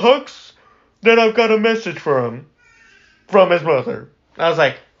you tell Hux that I've got a message for him from his mother? I was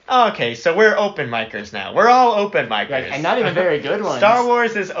like... Oh, okay, so we're open micers now. We're all open micers. Right, and not even very good ones. Star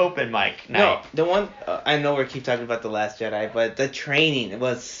Wars is open mic night. No, the one, I know we keep talking about The Last Jedi, but the training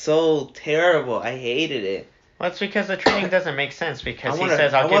was so terrible. I hated it. Well, it's because the training doesn't make sense, because he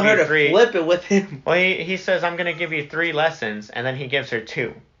says, I want her to flip it with him. Well, he says, I'm going to give you 3 lessons, and then he gives her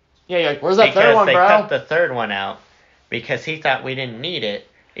 2. Yeah, you're like, where's that third one, bro? Because they cut the third one out, because he thought we didn't need it,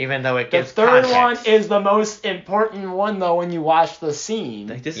 even though it gives The third context. one is the most important one, though, when you watch the scene.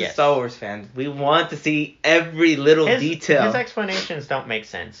 Like, this Yes. is Star Wars fans. We want to see every little detail. His explanations don't make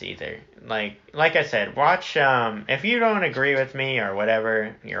sense either. Like I said, watch, if you don't agree with me or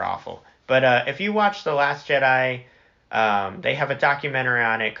whatever, you're awful. But if you watch The Last Jedi, they have a documentary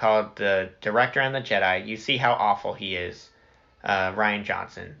on it called The Director and the Jedi. You see how awful he is, Rian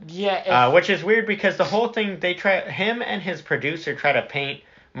Johnson. Yeah. Which is weird because the whole thing, him and his producer try to paint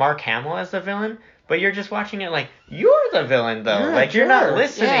Mark Hamill as the villain, but you're just watching it like, you're the villain, though. You're not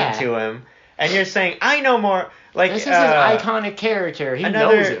listening to him, and you're saying, I know more. Like, this is his iconic character. He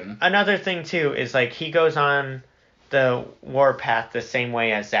knows him. Another thing, too, is, like, he goes on the warpath the same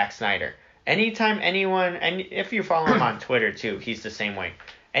way as Zack Snyder. Anytime anyone, and if you follow him on Twitter, too, he's the same way.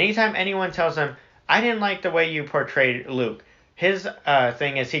 Anytime anyone tells him, I didn't like the way you portrayed Luke, his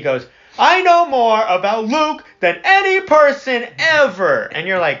thing is he goes, I know more about Luke than any person ever. And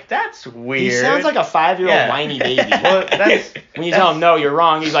you're like, that's weird. He sounds like a 5-year-old Yeah. whiny baby. Well, that's When you tell him, no, you're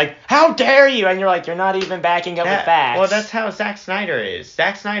wrong, he's like, how dare you? And you're like, you're not even backing up with facts. Well, that's how Zack Snyder is.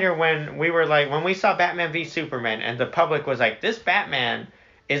 Zack Snyder, when we saw Batman v Superman, and the public was like, this Batman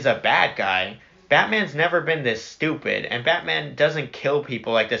is a bad guy. Batman's never been this stupid, and Batman doesn't kill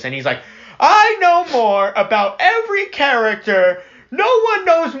people like this. And he's like, I know more about every character. No one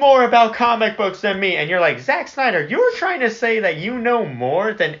knows more about comic books than me. And you're like, Zack Snyder, you were trying to say that you know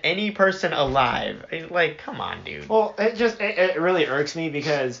more than any person alive. Like, come on, dude. Well, it really irks me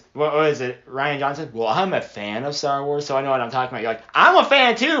because, what was it, Ryan Johnson? Well, I'm a fan of Star Wars, so I know what I'm talking about. You're like, I'm a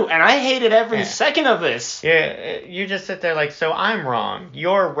fan too, and I hated every second of this. Yeah, you just sit there like, so I'm wrong.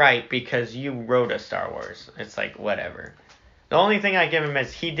 You're right because you wrote a Star Wars. It's like, whatever. The only thing I give him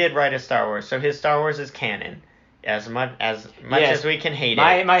is he did write a Star Wars, so his Star Wars is canon. As much Yes. as we can hate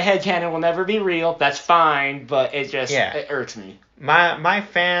it. My headcanon will never be real. That's fine, but it irks me. My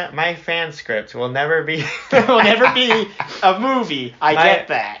fan script will never be It will never be a movie. I get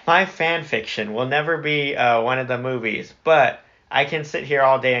that. My fan fiction will never be one of the movies, but I can sit here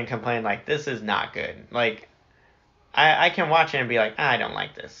all day and complain like this is not good. Like I can watch it and be like, I don't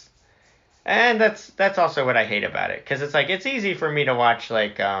like this. And that's also what I hate about it, cuz it's like it's easy for me to watch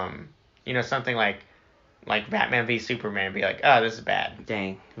like something like Batman v Superman and be like, oh, this is bad.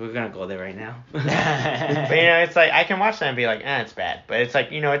 Dang, we're gonna go there right now. But it's like I can watch that and be like, it's bad. But it's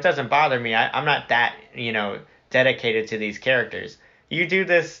like, it doesn't bother me. I'm not that, dedicated to these characters. You do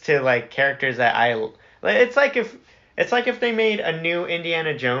this to like characters that it's like if they made a new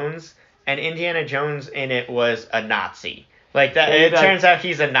Indiana Jones and Indiana Jones in it was a Nazi. Like that, it turns out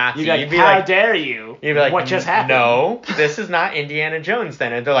he's a Nazi. You'd be like, how dare you? You'd be like, what just happened? No, this is not Indiana Jones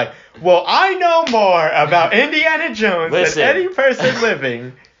then. And they're like, well, I know more about Indiana Jones than any person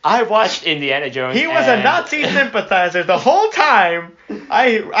living. I watched Indiana Jones. He was a Nazi sympathizer the whole time.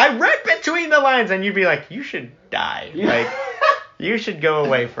 I read between the lines, and you'd be like, you should die. Like, you should go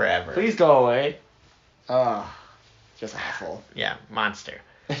away forever. Please go away. Just awful. Yeah, monster.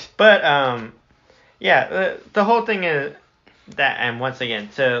 But, the whole thing is that, and once again,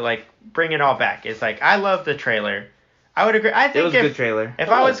 to like bring it all back, is like I love the trailer. I would agree. I think it was a good trailer. If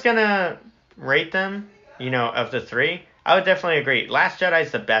I was gonna rate them, of the three, I would definitely agree. Last Jedi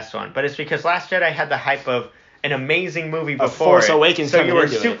is the best one, but it's because Last Jedi had the hype of an amazing movie before Force Awakens, so you were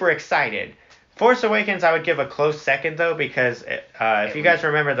super excited. Force Awakens, I would give a close second though, because if you guys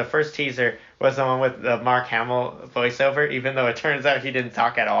remember, the first teaser was the one with the Mark Hamill voiceover, even though it turns out he didn't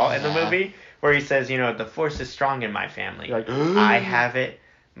talk at all in the movie. Where he says, the Force is strong in my family. Like, I have it.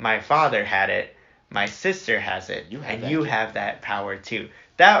 My father had it. My sister has it. You have that power too.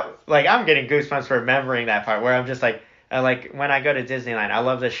 That, like, I'm getting goosebumps remembering that part. Where I'm just like when I go to Disneyland, I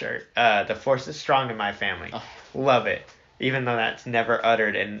love this shirt. The Force is strong in my family. Oh. Love it. Even though that's never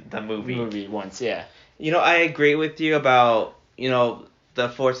uttered in the movie. Movie once, yeah. I agree with you about the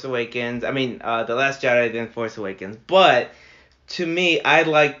Force Awakens. I mean, the Last Jedi, then Force Awakens, but. To me, I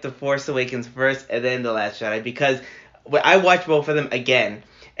like The Force Awakens first and then The Last Jedi because I watched both of them again.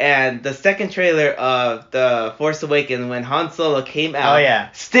 And the second trailer of The Force Awakens when Han Solo came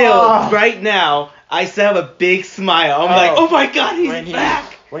out, still, right now, I still have a big smile. I'm like, oh my god, he's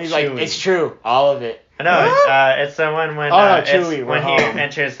back! When he's like, it's true, all of it. No, it's the one when, Chewie, when he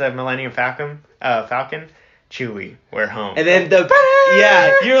enters the Millennium Falcon. Chewie, we're home. And then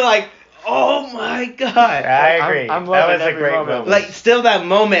you're like, oh my god! I agree. I'm that was a great moment. Like, still that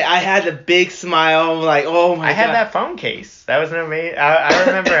moment, I had a big smile. I'm like, oh my god. I had that phone case. That was an amazing. I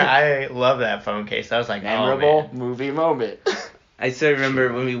remember. I love that phone case. I was like, memorable movie moment. I still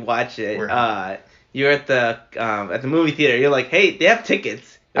remember when we watched it. You're at the movie theater. You're like, hey, they have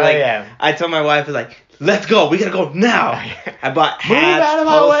tickets. I told my wife, I was like, let's go. We gotta go now. I bought hats, out of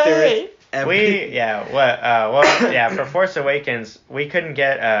my way. For Force Awakens, we couldn't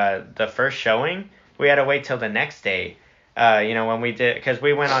get the first showing. We had to wait till the next day. When we did, because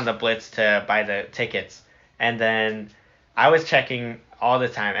we went on the Blitz to buy the tickets, and then I was checking all the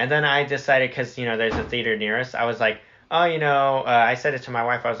time, and then I decided, because there's a theater near us, I was like, I said it to my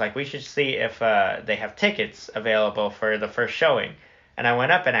wife. I was like, we should see if they have tickets available for the first showing, and I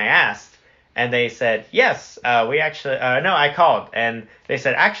went up and I asked. And they said, yes, we actually, no, I called. And they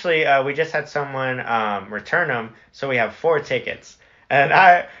said, actually, we just had someone return them, so we have 4 tickets. And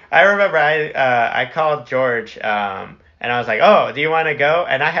I remember I called George, and I was like, oh, do you want to go?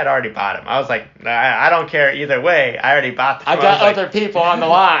 And I had already bought them. I was like, I don't care either way. I already bought them. I got other people on the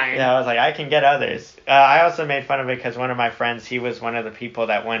line. Yeah, I was like, I can get others. I also made fun of it because one of my friends, he was one of the people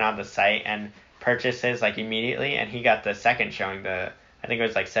that went on the site and purchase his like immediately, and he got the second showing. I think it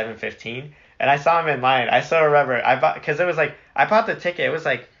was like 7:15, and I saw him in line. I still remember because it was like I bought the ticket. It was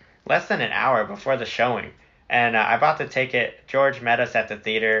like less than an hour before the showing, and I bought the ticket. George met us at the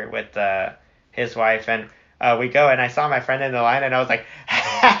theater with his wife, and we go, and I saw my friend in the line, and I was like,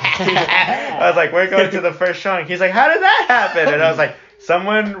 I was like, we're going to the first showing. He's like, how did that happen? And I was like,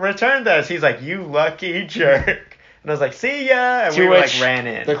 someone returned us. He's like, you lucky jerk. And I was like, see ya. And we were like ran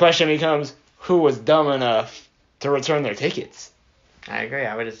in. The question becomes, who was dumb enough to return their tickets? I agree.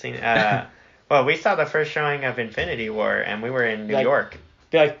 I would have seen it. Well, we saw the first showing of Infinity War, and we were in New York.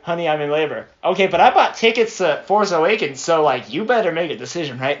 Be like, honey, I'm in labor. Okay, but I bought tickets to Force Awakens, so like, you better make a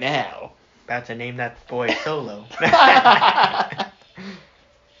decision right now. About to name that boy Solo.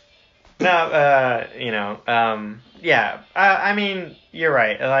 No, yeah. I mean, you're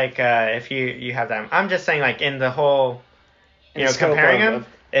right. Like, if you have that, I'm just saying, like, in the whole, comparing them,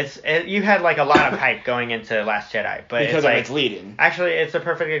 you had like a lot of hype going into Last Jedi, but because it's like its lead-in. Actually, it's a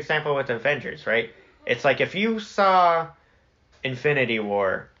perfect example with Avengers, right? It's like if you saw Infinity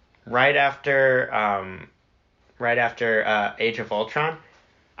War right after Age of Ultron,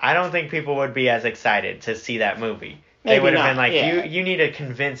 I don't think people would be as excited to see that movie. They would have been like, you need to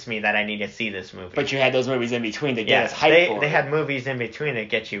convince me that I need to see this movie. But you had those movies in between to get us hyped for it. They had movies in between to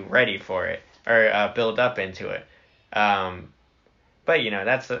get you ready for it or build up into it. But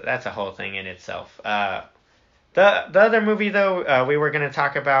that's a whole thing in itself. The other movie though, we were gonna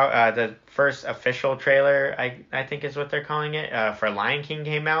talk about the first official trailer. I think is what they're calling it for Lion King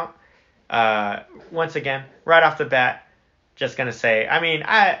came out. Once again, right off the bat, just gonna say,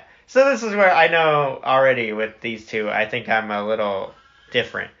 So this is where I know already with these two, I think I'm a little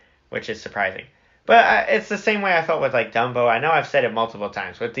different, which is surprising. But it's the same way I felt with like Dumbo. I know I've said it multiple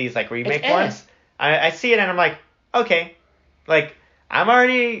times with these like remake ones. I see it and I'm like, okay, like I'm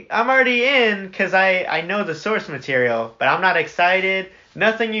already in because I know the source material, but I'm not excited.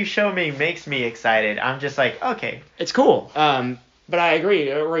 Nothing you show me makes me excited. I'm just like, okay, it's cool. But I agree.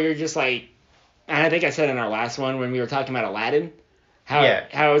 Where you're just like, and I think I said in our last one when we were talking about Aladdin. How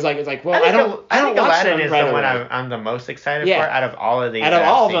it was like, well, I don't think Aladdin is right the one away. I'm the most excited for out of all of these. Out of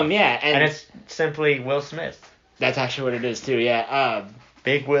all of them, yeah. And it's simply Will Smith. That's actually what it is too, yeah.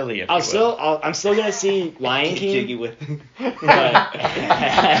 Big Willie, I'm still gonna see Lion King. Jiggy with.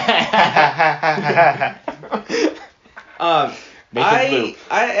 I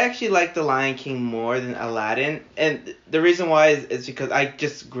actually like The Lion King more than Aladdin, and the reason why is because I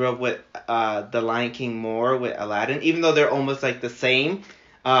just grew up with The Lion King more with Aladdin, even though they're almost like the same.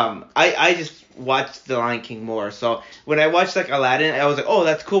 I just watched The Lion King more, so when I watched like Aladdin, I was like, oh,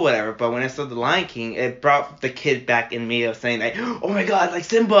 that's cool, whatever. But when I saw The Lion King, it brought the kid back in me of saying like, oh my god, like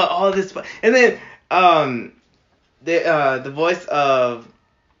Simba, all this, and then the voice of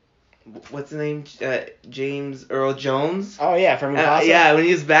what's his name? James Earl Jones. Oh yeah, from Mufasa. Yeah, when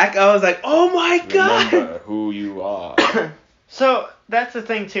he was back, I was like, oh my god. Remember who you are. So that's the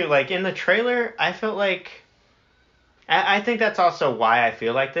thing too. Like in the trailer, I felt like, I think that's also why I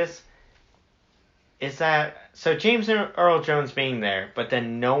feel like this. Is that so? James Earl Jones being there, but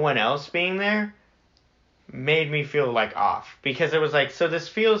then no one else being there, made me feel like off because it was like, so this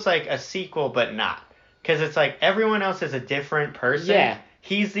feels like a sequel, but not, because it's like everyone else is a different person. Yeah.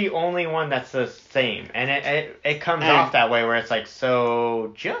 He's the only one that's the same, and it comes off that way where it's like,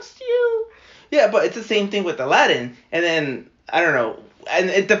 so just you? Yeah, but it's the same thing with Aladdin, and then I don't know,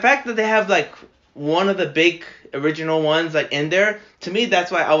 and the fact that they have like one of the big original ones like in there, to me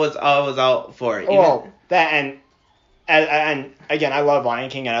that's why I was out for it. Well, that and again, I love Lion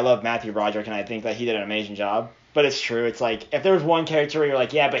King and I love Matthew Broderick and I think that he did an amazing job. But it's true, it's like if there was one character where you're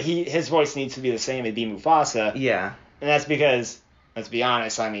like, yeah, but his voice needs to be the same, it'd be Mufasa. Yeah. And that's because, let's be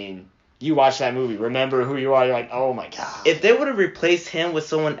honest, you watch that movie, remember who you are, you're like, oh my god. If they would have replaced him with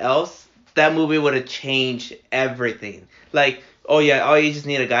someone else, that movie would have changed everything. Like, oh yeah, you just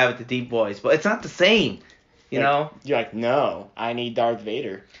need a guy with the deep voice, but it's not the same. You know? You're like, no, I need Darth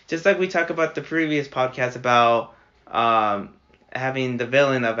Vader. Just like we talked about the previous podcast about having the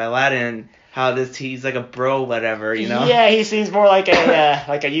villain of Aladdin, how he's like a bro, whatever, you know? Yeah, he seems more like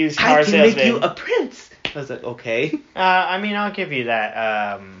a used car salesman. I can make you a prince. I was like, okay. I'll give you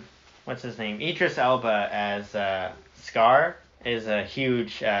that. What's his name? Idris Elba as Scar is a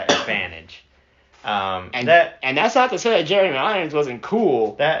huge advantage. And that's not to say that Jeremy Irons wasn't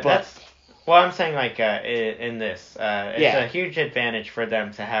cool. Well, I'm saying like in this, it's a huge advantage for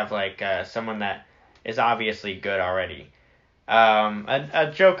them to have like someone that is obviously good already.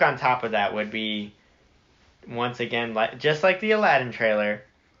 A joke on top of that would be, once again, just like the Aladdin trailer,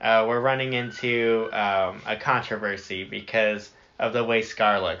 we're running into a controversy because of the way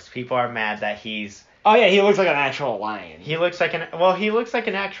Scar looks. People are mad that he's. Oh yeah, he looks like an actual lion. He looks like an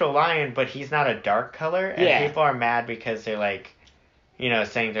actual lion, but he's not a dark color, and Yeah. people are mad because they're like,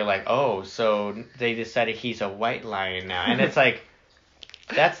 saying they're like, oh, so they decided he's a white lion now, and it's like,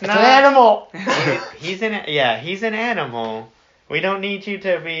 that's It's not an animal. he's an animal. We don't need you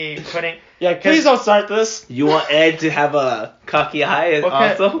to be putting. Yeah, please don't start this. You want Ed to have a cocky eye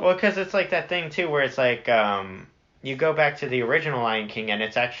also? Well, because it's like that thing too, where it's like, you go back to the original Lion King, and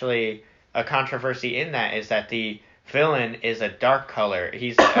it's actually a controversy in that is that the villain is a dark color.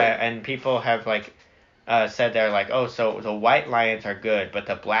 He's and people have like said they're like, oh, so the white lions are good, but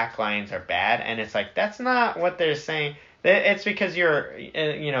the black lions are bad, and it's like that's not what they're saying. It's because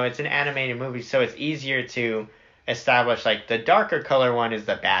it's an animated movie, so it's easier to establish like the darker color one is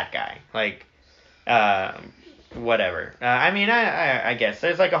the bad guy, like whatever. I mean, I guess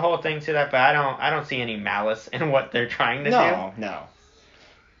there's like a whole thing to that, but I don't see any malice in what they're trying to do. No.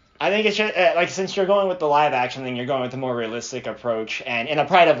 I think it's just, since you're going with the live action thing, you're going with a more realistic approach, and in A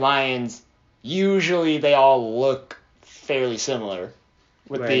Pride of Lions, usually they all look fairly similar,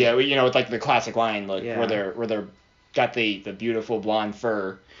 with Right. with like the classic lion look, Yeah. where they're got the beautiful blonde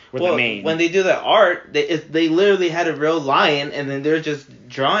fur with Well, the mane. when they do the art, they literally had a real lion, and then they're just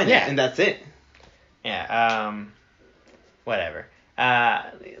drawing Yeah. it, and that's it. Yeah. Whatever. I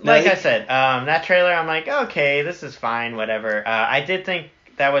said, that trailer, I'm like, okay, this is fine, whatever. I did think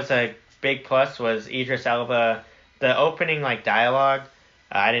that was a big plus was Idris Elba, the opening like dialogue.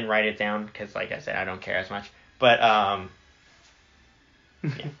 I didn't write it down because, like I said, I don't care as much. But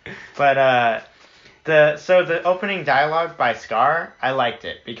the opening dialogue by Scar, I liked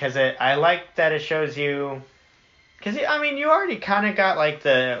it because I liked that it shows you. Because, I mean, you already kind of got, like,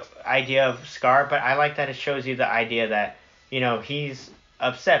 the idea of Scar, but I like that it shows you the idea that, he's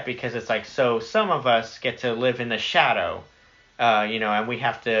upset because it's like, so some of us get to live in the shadow, and we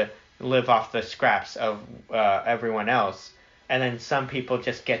have to live off the scraps of everyone else. And then some people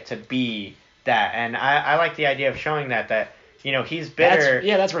just get to be that. And I like the idea of showing that, he's bitter.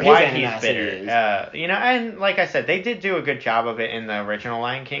 That's where his why he's animosity bitter. is. And like I said, they did do a good job of it in the original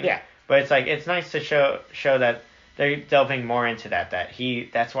Lion King. Yeah. But it's like, it's nice to show that they're delving more into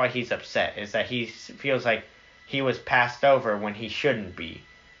that's why he's upset, is that he feels like he was passed over when he shouldn't be.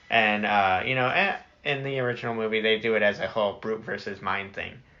 And, in the original movie, they do it as a whole brute versus mind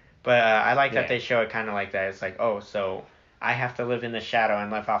thing. But I like that they show it kind of like that. It's like, oh, so I have to live in the shadow and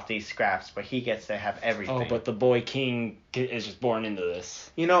live off these scraps, but he gets to have everything. Oh, but the boy king is just born into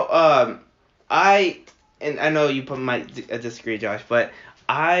this. I know you might disagree, Josh, but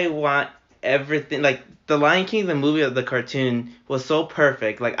I want everything, like the Lion King, the movie of the cartoon was so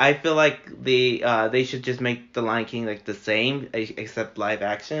perfect. Like I feel like they should just make the Lion King like the same except live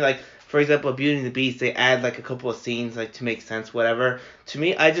action. Like for example, Beauty and the Beast, they add like a couple of scenes like to make sense, whatever. To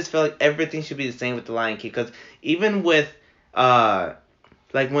me, I just feel like everything should be the same with the Lion King, because even with like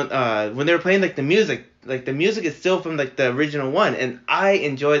when they were playing like the music is still from like the original one, and I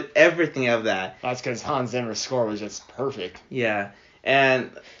enjoyed everything of that. That's because Hans Zimmer's score was just perfect. Yeah.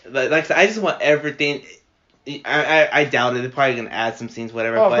 And like I said, I just want everything. I doubt it. They're probably gonna add some scenes,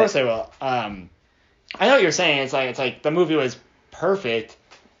 whatever. Oh, of course they will. I know what you're saying. It's like the movie was perfect.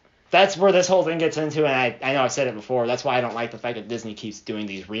 That's where this whole thing gets into, and I know I've said it before. That's why I don't like the fact that Disney keeps doing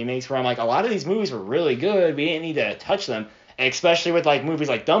these remakes. Where I'm like, a lot of these movies were really good. We didn't need to touch them, and especially with like movies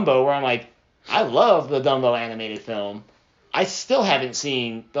like Dumbo, where I'm like, I love the Dumbo animated film. I still haven't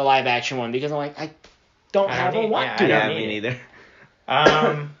seen the live action one because I'm like, I don't want to. Yeah, me neither.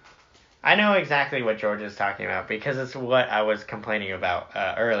 I know exactly what George is talking about because it's what I was complaining about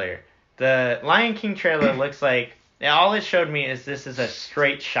earlier. The Lion King trailer looks like all it showed me is this is a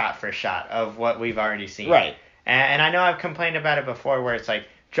straight shot for shot of what we've already seen. Right. And I know I've complained about it before where it's like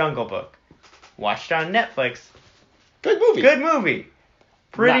Jungle Book, watched on Netflix. Good movie. Good movie.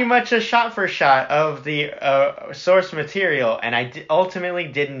 Pretty much a shot for shot of the source material, and I ultimately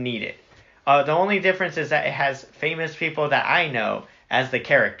didn't need it. The only difference is that it has famous people that I know as the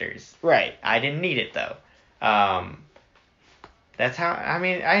characters. Right. I didn't need it though. That's how. I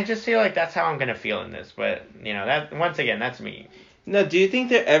mean, I just feel like that's how I'm gonna feel in this. But that once again, that's me. No, do you think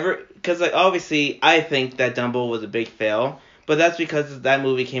they're ever? Because like obviously, I think that Dumbo was a big fail, but that's because that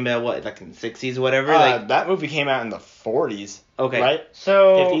movie came out like in the 60s or whatever. That movie came out in the 40s. Okay. Right.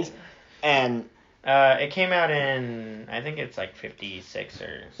 So 50s. And it came out in, I think it's like 56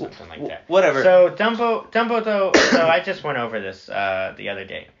 or something like that. Whatever. So Dumbo though. So I just went over this the other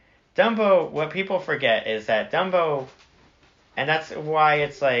day. Dumbo. What people forget is that Dumbo, and that's why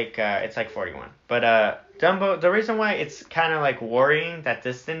it's like 41. But Dumbo. The reason why it's kind of like worrying that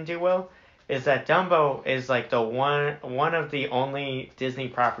this didn't do well is that Dumbo is like the one of the only Disney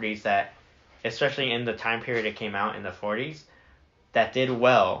properties that, especially in the time period it came out in the 40s, that did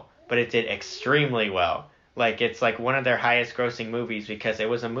well, but it did extremely well. Like, it's like one of their highest grossing movies because it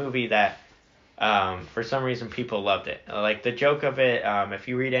was a movie that, for some reason, people loved it. Like, the joke of it, if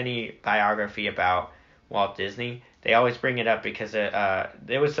you read any biography about Walt Disney, they always bring it up because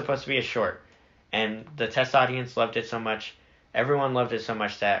it was supposed to be a short. And the test audience loved it so much, everyone loved it so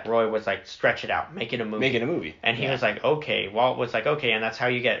much that Roy was like, stretch it out, make it a movie. Make it a movie. And he was like, okay. Walt was like, okay. And that's how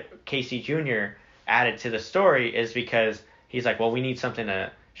you get Casey Jr. added to the story, is because he's like, well, we need something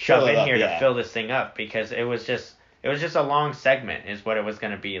to shove in here to fill this thing up, because it was just a long segment is what it was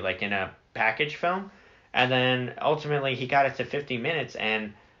going to be, like in a package film. And then ultimately he got it to 50 minutes,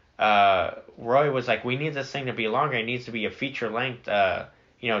 and Roy was like, we need this thing to be longer. It needs to be a feature length,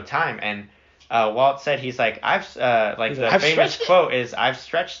 time. And Walt said, he's like, I've famous quote is, I've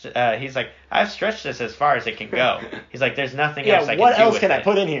stretched this as far as it can go. He's like, there's nothing else I can do what else with can I it.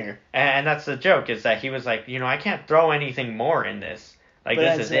 put in here? And that's the joke, is that he was like, I can't throw anything more in this. Like,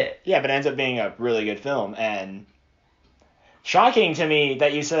 this is it. Yeah, but it ends up being a really good film, and shocking to me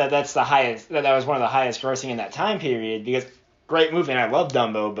that you said that's the highest, that was one of the highest grossing in that time period, because great movie, and I love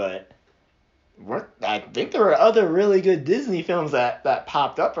Dumbo, but I think there were other really good Disney films that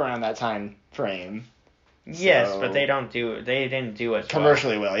popped up around that time frame. Yes, but they didn't do as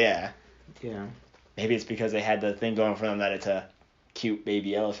commercially well, yeah. Yeah. Maybe it's because they had the thing going for them that it's a cute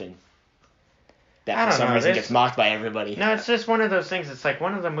baby elephant that for some reason gets mocked by everybody. No, it's just one of those things. It's like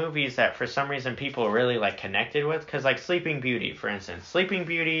one of the movies that for some reason people really like connected with, because like Sleeping Beauty, for instance. Sleeping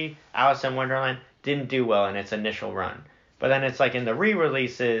Beauty, Alice in Wonderland didn't do well in its initial run. But then it's like in the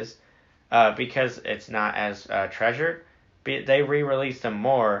re-releases, because it's not as treasured, they re-released them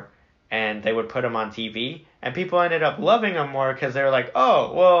more, and they would put them on TV, and people ended up loving them more because they were like,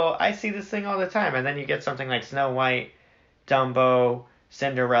 oh, well, I see this thing all the time. And then you get something like Snow White, Dumbo,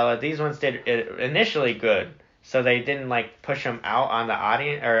 Cinderella. These ones did initially good, so they didn't like push them out on the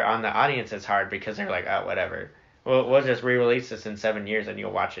audience as hard, because they're like, oh, whatever. We'll just re-release this in 7 years and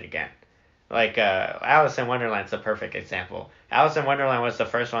you'll watch it again. Like, Alice in Wonderland's the perfect example. Alice in Wonderland was the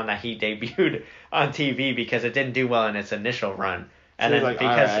first one that he debuted on TV because it didn't do well in its initial run. And then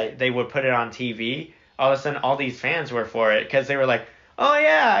because they would put it on TV, all of a sudden all these fans were for it, because they were like, oh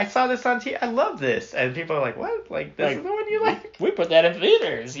yeah, I saw this on TV, I love this. And people are like, what? Like, this is the one you like? We put that in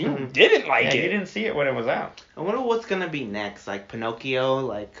theaters. You didn't like it. You didn't see it when it was out. I wonder what's going to be next. Like, Pinocchio,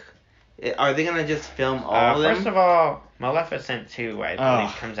 like, are they going to just film all of them? First of all, Maleficent 2, I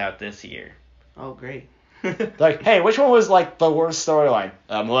believe, comes out this year. Oh, great. Like, hey, which one was, like, the worst storyline?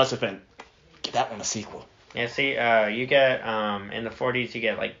 Maleficent. Give that one a sequel. Yeah, see, you get, in the 40s, you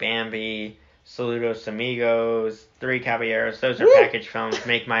get, like, Bambi, Saludos Amigos, Three Caballeros. Those are package films.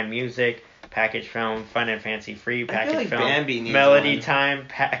 Make Mine Music, package film. Fun and Fancy Free, package film. Bambi needs Melody one. Time,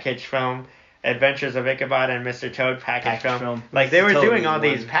 package film. Adventures of Ichabod and Mr. Toad, package film. Like, they were doing all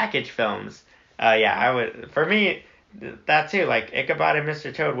these package films. For me, that too, like, Ichabod and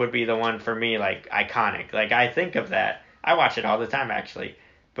Mr. Toad would be the one for me, like, iconic. Like, I think of that. I watch it all the time, actually.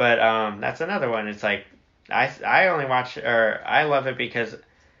 But that's another one. It's like, I only watch, or I love it because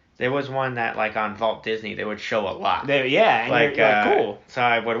there was one that, like, on Vault Disney, they would show a lot. And like, you're like, cool. So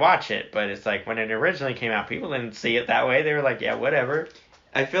I would watch it, but it's like, when it originally came out, people didn't see it that way. They were like, yeah, whatever.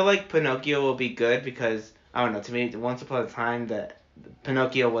 I feel like Pinocchio will be good because, I don't know, to me, once upon a time that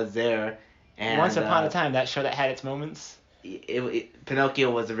Pinocchio was there. And Once upon a time, that show that had its moments. Pinocchio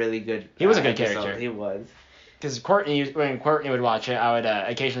was a really good He was a good episode. character. He was. Because when Courtney would watch it, I would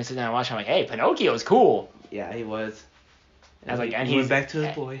occasionally sit down and watch it. I'm like, hey, Pinocchio's cool. Yeah, he was. I was like, and he he's went back to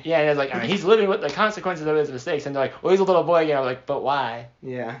his boy. Yeah, and I was like, I mean, he's living with the consequences of his mistakes. And they're like, well, he's a little boy again. I was like, but why?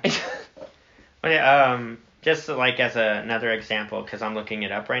 Yeah. Well, yeah, just like as another example, because I'm looking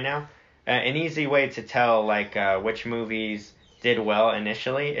it up right now, an easy way to tell like which movies did well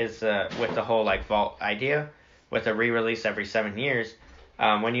initially is with the whole like vault idea, with a re-release every 7 years.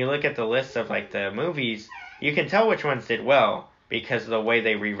 When you look at the list of like the movies, you can tell which ones did well because of the way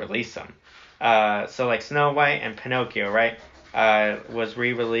they re-release them. So like Snow White and Pinocchio, right, was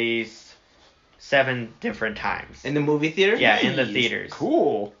re-released 7 different times. In the movie theater? Yeah, in the theaters.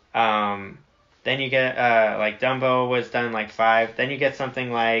 Cool. Then you get, like, Dumbo was done, like, 5. Then you get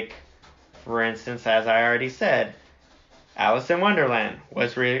something like, for instance, as I already said, Alice in Wonderland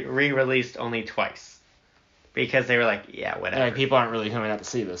was re-released only twice. Because they were like, yeah, whatever. Like, people aren't really coming out to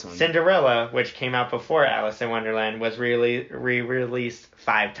see this one. Cinderella, which came out before Alice in Wonderland, was re-released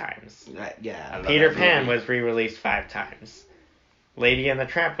 5 times. Yeah. Peter Pan was re-released 5 times. Lady and the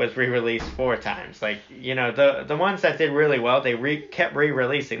Tramp was re-released 4 times. Like, you know, the ones that did really well, they kept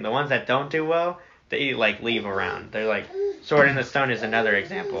re-releasing. The ones that don't do well, they like leave around. They're like Sword in the Stone is another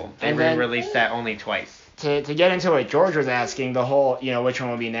example. They And then- re-released that only twice. To get into what George was asking, the whole, you know, which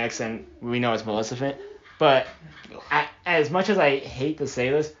one will be next, and we know it's Maleficent. But as much as I hate to say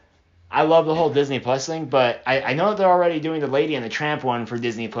this, I love the whole Disney Plus thing, but I know that they're already doing the Lady and the Tramp one for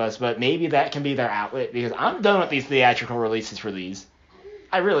Disney Plus, but maybe that can be their outlet, because I'm done with these theatrical releases for these.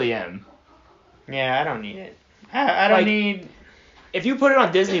 I really am. Yeah, I don't need it. I don't Like- need... If you put it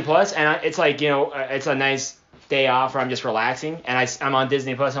on Disney Plus, and it's like, you know, it's a nice day off where I'm just relaxing, and I'm on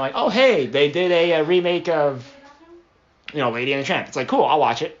Disney Plus, I'm like, oh, hey, they did a remake of, you know, Lady and the Tramp. It's like, cool, I'll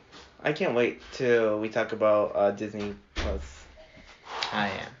watch it. I can't wait till we talk about Disney Plus. I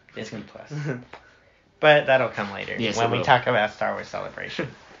am. Disney Plus. But that'll come later Yes, when it we will. talk about Star Wars Celebration.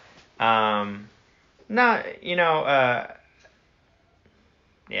 No, you know,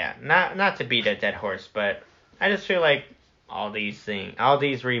 yeah, not to beat a dead horse, but I just feel like all these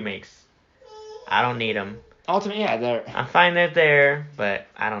remakes, I don't need them. Ultimately, yeah, I'm fine they're there, but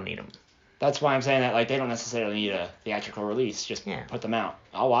I don't need them. that's why I'm saying that, like, they don't necessarily need a theatrical release. Just Yeah. put them out.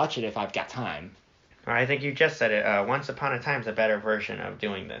 I'll watch it if I've got time. Or I think you just said it. Once Upon a Time's a better version of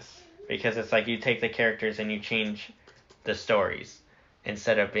doing this, because it's like you take the characters and you change the stories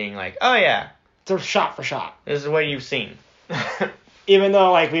instead of being like, oh yeah, They're shot for shot. this is what you've seen. Even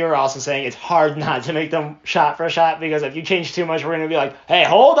though, like, we were also saying it's hard not to make them shot for shot, because if you change too much, we're going to be like, hey,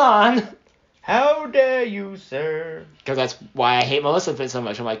 hold on. How dare you, sir? Because that's why I hate Maleficent so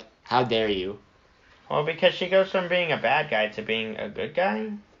much. I'm like, how dare you? Well, because she goes from being a bad guy to being a good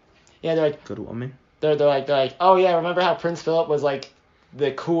guy. Yeah, they're like, Good woman. they're like, oh yeah, remember how Prince Philip was like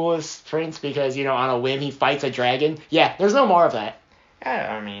the coolest prince because, you know, on a whim he fights a dragon? Yeah, there's no more of that.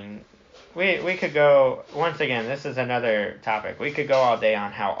 Yeah, I mean, we could go, once again, this is another topic. We could go all day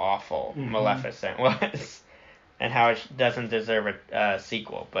on how awful Maleficent was and how it doesn't deserve a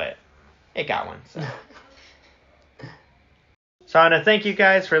sequel, but it got one. So I want to thank you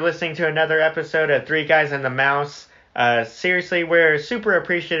guys for listening to another episode of Three Guys and the Mouse. Seriously, we're super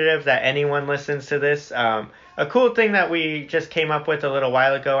appreciative that anyone listens to this. A cool thing that we just came up with a little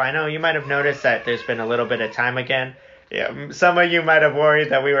while ago, I know you might have noticed that there's been a little bit of time again. Yeah, some of you might have worried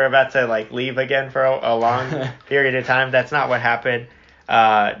that we were about to like leave again for a long period of time. That's not what happened.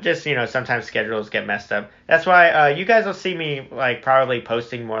 Just, you know, sometimes schedules get messed up. That's why you guys will see me like probably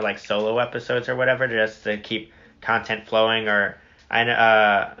posting more like solo episodes or whatever, just to keep content flowing. Or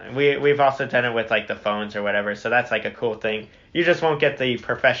we've also done it with like the phones or whatever, so that's like a cool thing. You just won't get the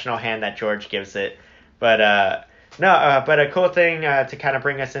professional hand that George gives it. But but a cool thing to kind of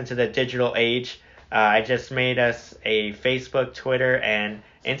bring us into the digital age. I just made us a Facebook, Twitter, and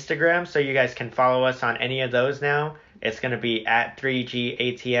Instagram, so you guys can follow us on any of those now. It's going to be at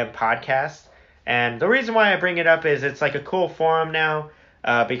 3GATM Podcast. And the reason why I bring it up is it's like a cool forum now,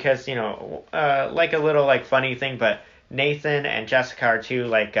 because, you know, like a little like funny thing, but Nathan and Jessica are two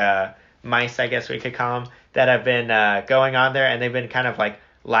like mice, I guess we could call them, that have been going on there, and they've been kind of like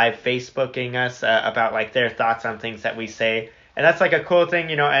live Facebooking us about like their thoughts on things that we say. And that's like a cool thing,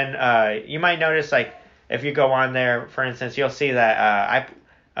 you know, and you might notice like if you go on there, for instance, you'll see that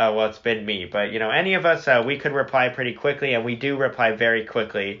well, it's been me, but, you know, any of us, we could reply pretty quickly, and we do reply very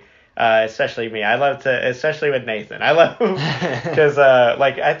quickly, especially me. I love to, especially with Nathan. I love, because,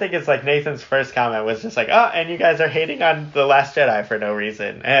 like, I think it's like Nathan's first comment was just like, oh, and you guys are hating on The Last Jedi for no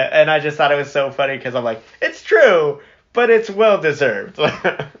reason. And I just thought it was so funny, because I'm like, it's true, but it's well-deserved.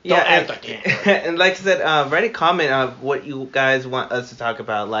 Yeah, and like I said, write a comment of what you guys want us to talk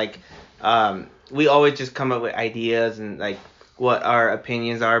about. Like, we always just come up with ideas and, like, what our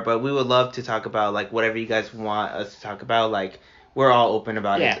opinions are, but we would love to talk about, like, whatever you guys want us to talk about. Like, we're all open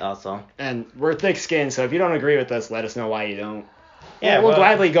about it also. And we're thick-skinned, so if you don't agree with us, let us know why you don't. Yeah, we'll well-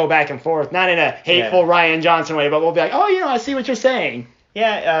 gladly go back and forth, not in a hateful Ryan Johnson way, but we'll be like, oh, you know, I see what you're saying.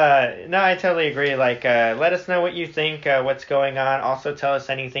 Yeah, no, I totally agree. Like, let us know what you think, what's going on. Also, tell us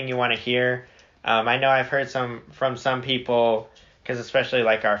anything you want to hear. I know I've heard from some people, because especially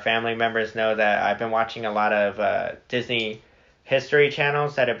like our family members know that I've been watching a lot of Disney history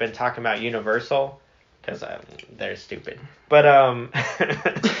channels that have been talking about Universal, because they're stupid. But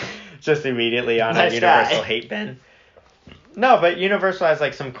just immediately on Nice a Universal guy. hate bin. No, but Universal has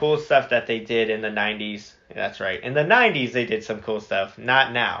like some cool stuff that they did in the 90s. That's right. In the 90s, they did some cool stuff.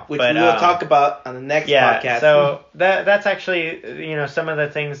 Not now. Which but, we will talk about on the next podcast. So that's actually, you know, some of the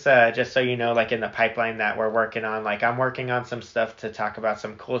things, just so you know, like in the pipeline that we're working on. Like, I'm working on some stuff to talk about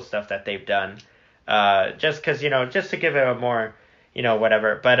some cool stuff that they've done. Just because, you know, just to give it a more, you know,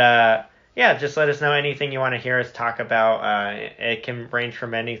 whatever. But, yeah, just let us know anything you want to hear us talk about. It can range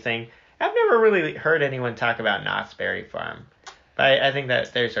from anything. I've never really heard anyone talk about Knott's Berry Farm. But I think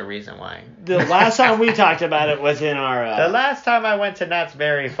that there's a reason why. The last time we talked about it was in our... The last time I went to Knott's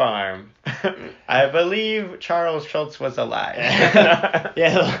Berry Farm, I believe Charles Schultz was alive.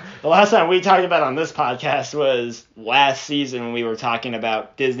 Yeah, the last time we talked about it on this podcast was last season when we were talking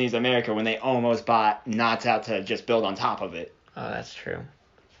about Disney's America when they almost bought Knott's out to just build on top of it. Oh, that's true.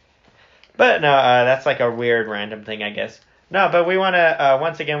 But no, that's like a weird random thing, I guess. No, but we want to,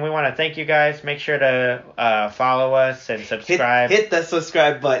 once again, we want to thank you guys. Make sure to follow us and subscribe. Hit the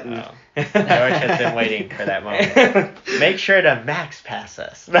subscribe button. Oh. George has been waiting for that moment. Make sure to max pass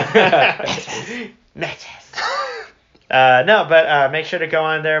us. Max pass. No, but make sure to go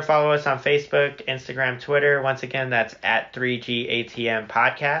on there, follow us on Facebook, Instagram, Twitter. Once again, that's at 3GATM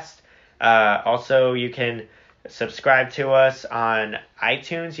Podcast. Also, you can subscribe to us on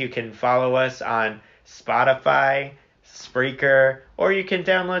iTunes. You can follow us on Spotify, Spreaker, or you can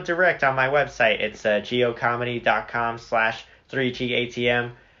download direct on my website. It's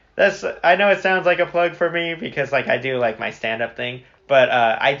geocomedy.com/3GATM. I know it sounds like a plug for me because like I do like my stand-up thing, but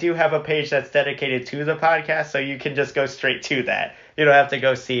I do have a page that's dedicated to the podcast, so you can just go straight to that. You don't have to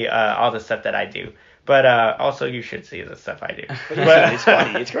go see all the stuff that I do. But also you should see the stuff I do. But it's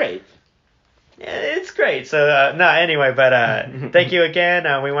funny. It's great. Yeah, it's great. So, no, anyway, but thank you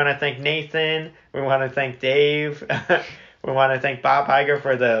again. We want to thank Nathan. We want to thank Dave. We want to thank Bob Iger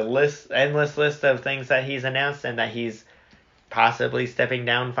for the endless list of things that he's announced and that he's possibly stepping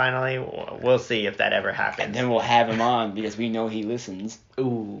down finally. We'll see if that ever happens. And then we'll have him on because we know he listens.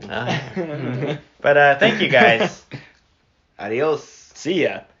 Ooh. But thank you guys. Adios. See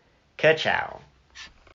ya. Ka-chow.